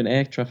decided to do an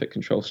air traffic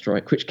control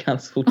strike, which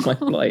cancelled my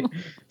flight.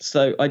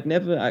 So I'd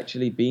never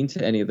actually been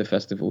to any of the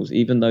festivals,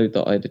 even though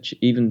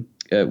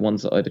that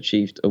ones that I'd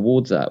achieved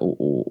awards at,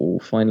 or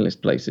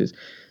finalist places.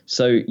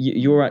 So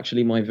you're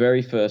actually my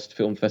very first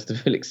film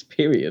festival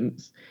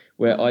experience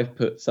where I've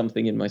put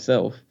something in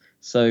myself.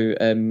 So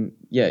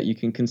yeah, you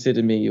can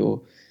consider me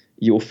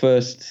your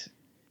first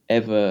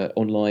ever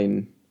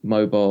online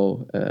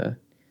mobile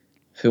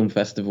film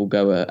festival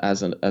goer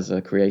as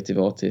a creative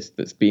artist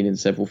that's been in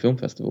several film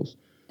festivals.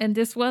 And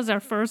this was our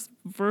first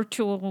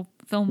virtual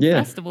film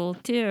festival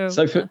too.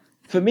 So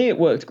for me, it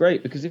worked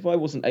great, because if I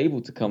wasn't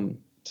able to come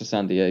to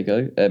San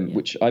Diego,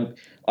 which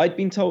I'd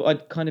been told,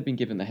 I'd kind of been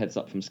given the heads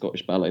up from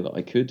Scottish Ballet that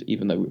I could,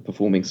 even though we were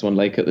performing Swan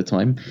Lake at the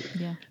time.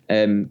 Yeah.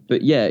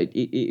 But yeah,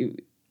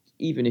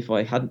 even if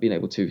I hadn't been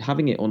able to,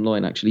 having it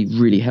online actually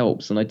really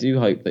helps. And I do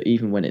hope that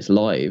even when it's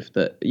live,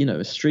 that, you know,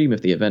 a stream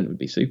of the event would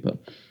be super.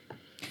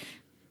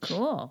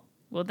 Cool.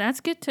 Well,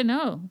 that's good to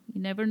know.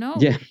 You never know.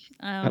 Yeah,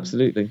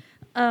 absolutely.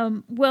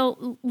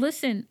 Well,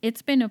 listen,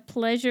 it's been a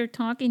pleasure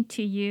talking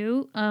to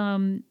you.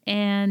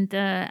 And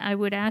I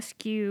would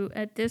ask you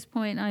at this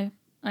point,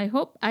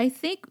 I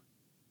think,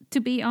 to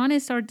be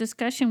honest, our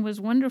discussion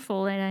was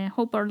wonderful, and I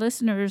hope our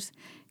listeners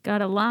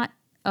got a lot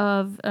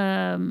of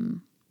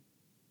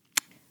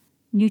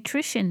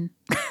nutrition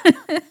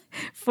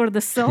for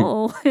the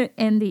soul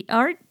and the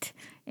art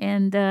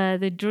and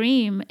the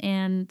dream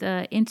and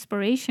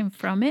inspiration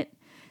from it.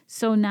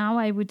 So now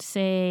I would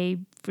say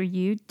for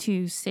you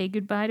to say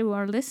goodbye to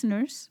our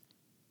listeners.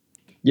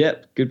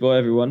 Yep, goodbye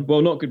everyone.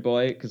 Well, not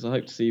goodbye, because I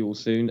hope to see you all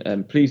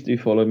soon. Please do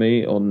follow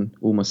me on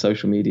all my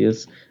social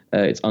medias.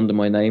 It's under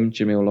my name,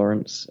 Jamil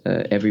Lawrence,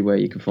 everywhere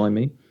you can find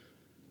me.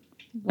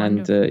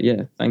 Wonderful. And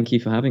yeah, thank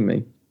you for having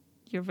me.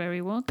 You're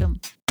very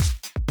welcome.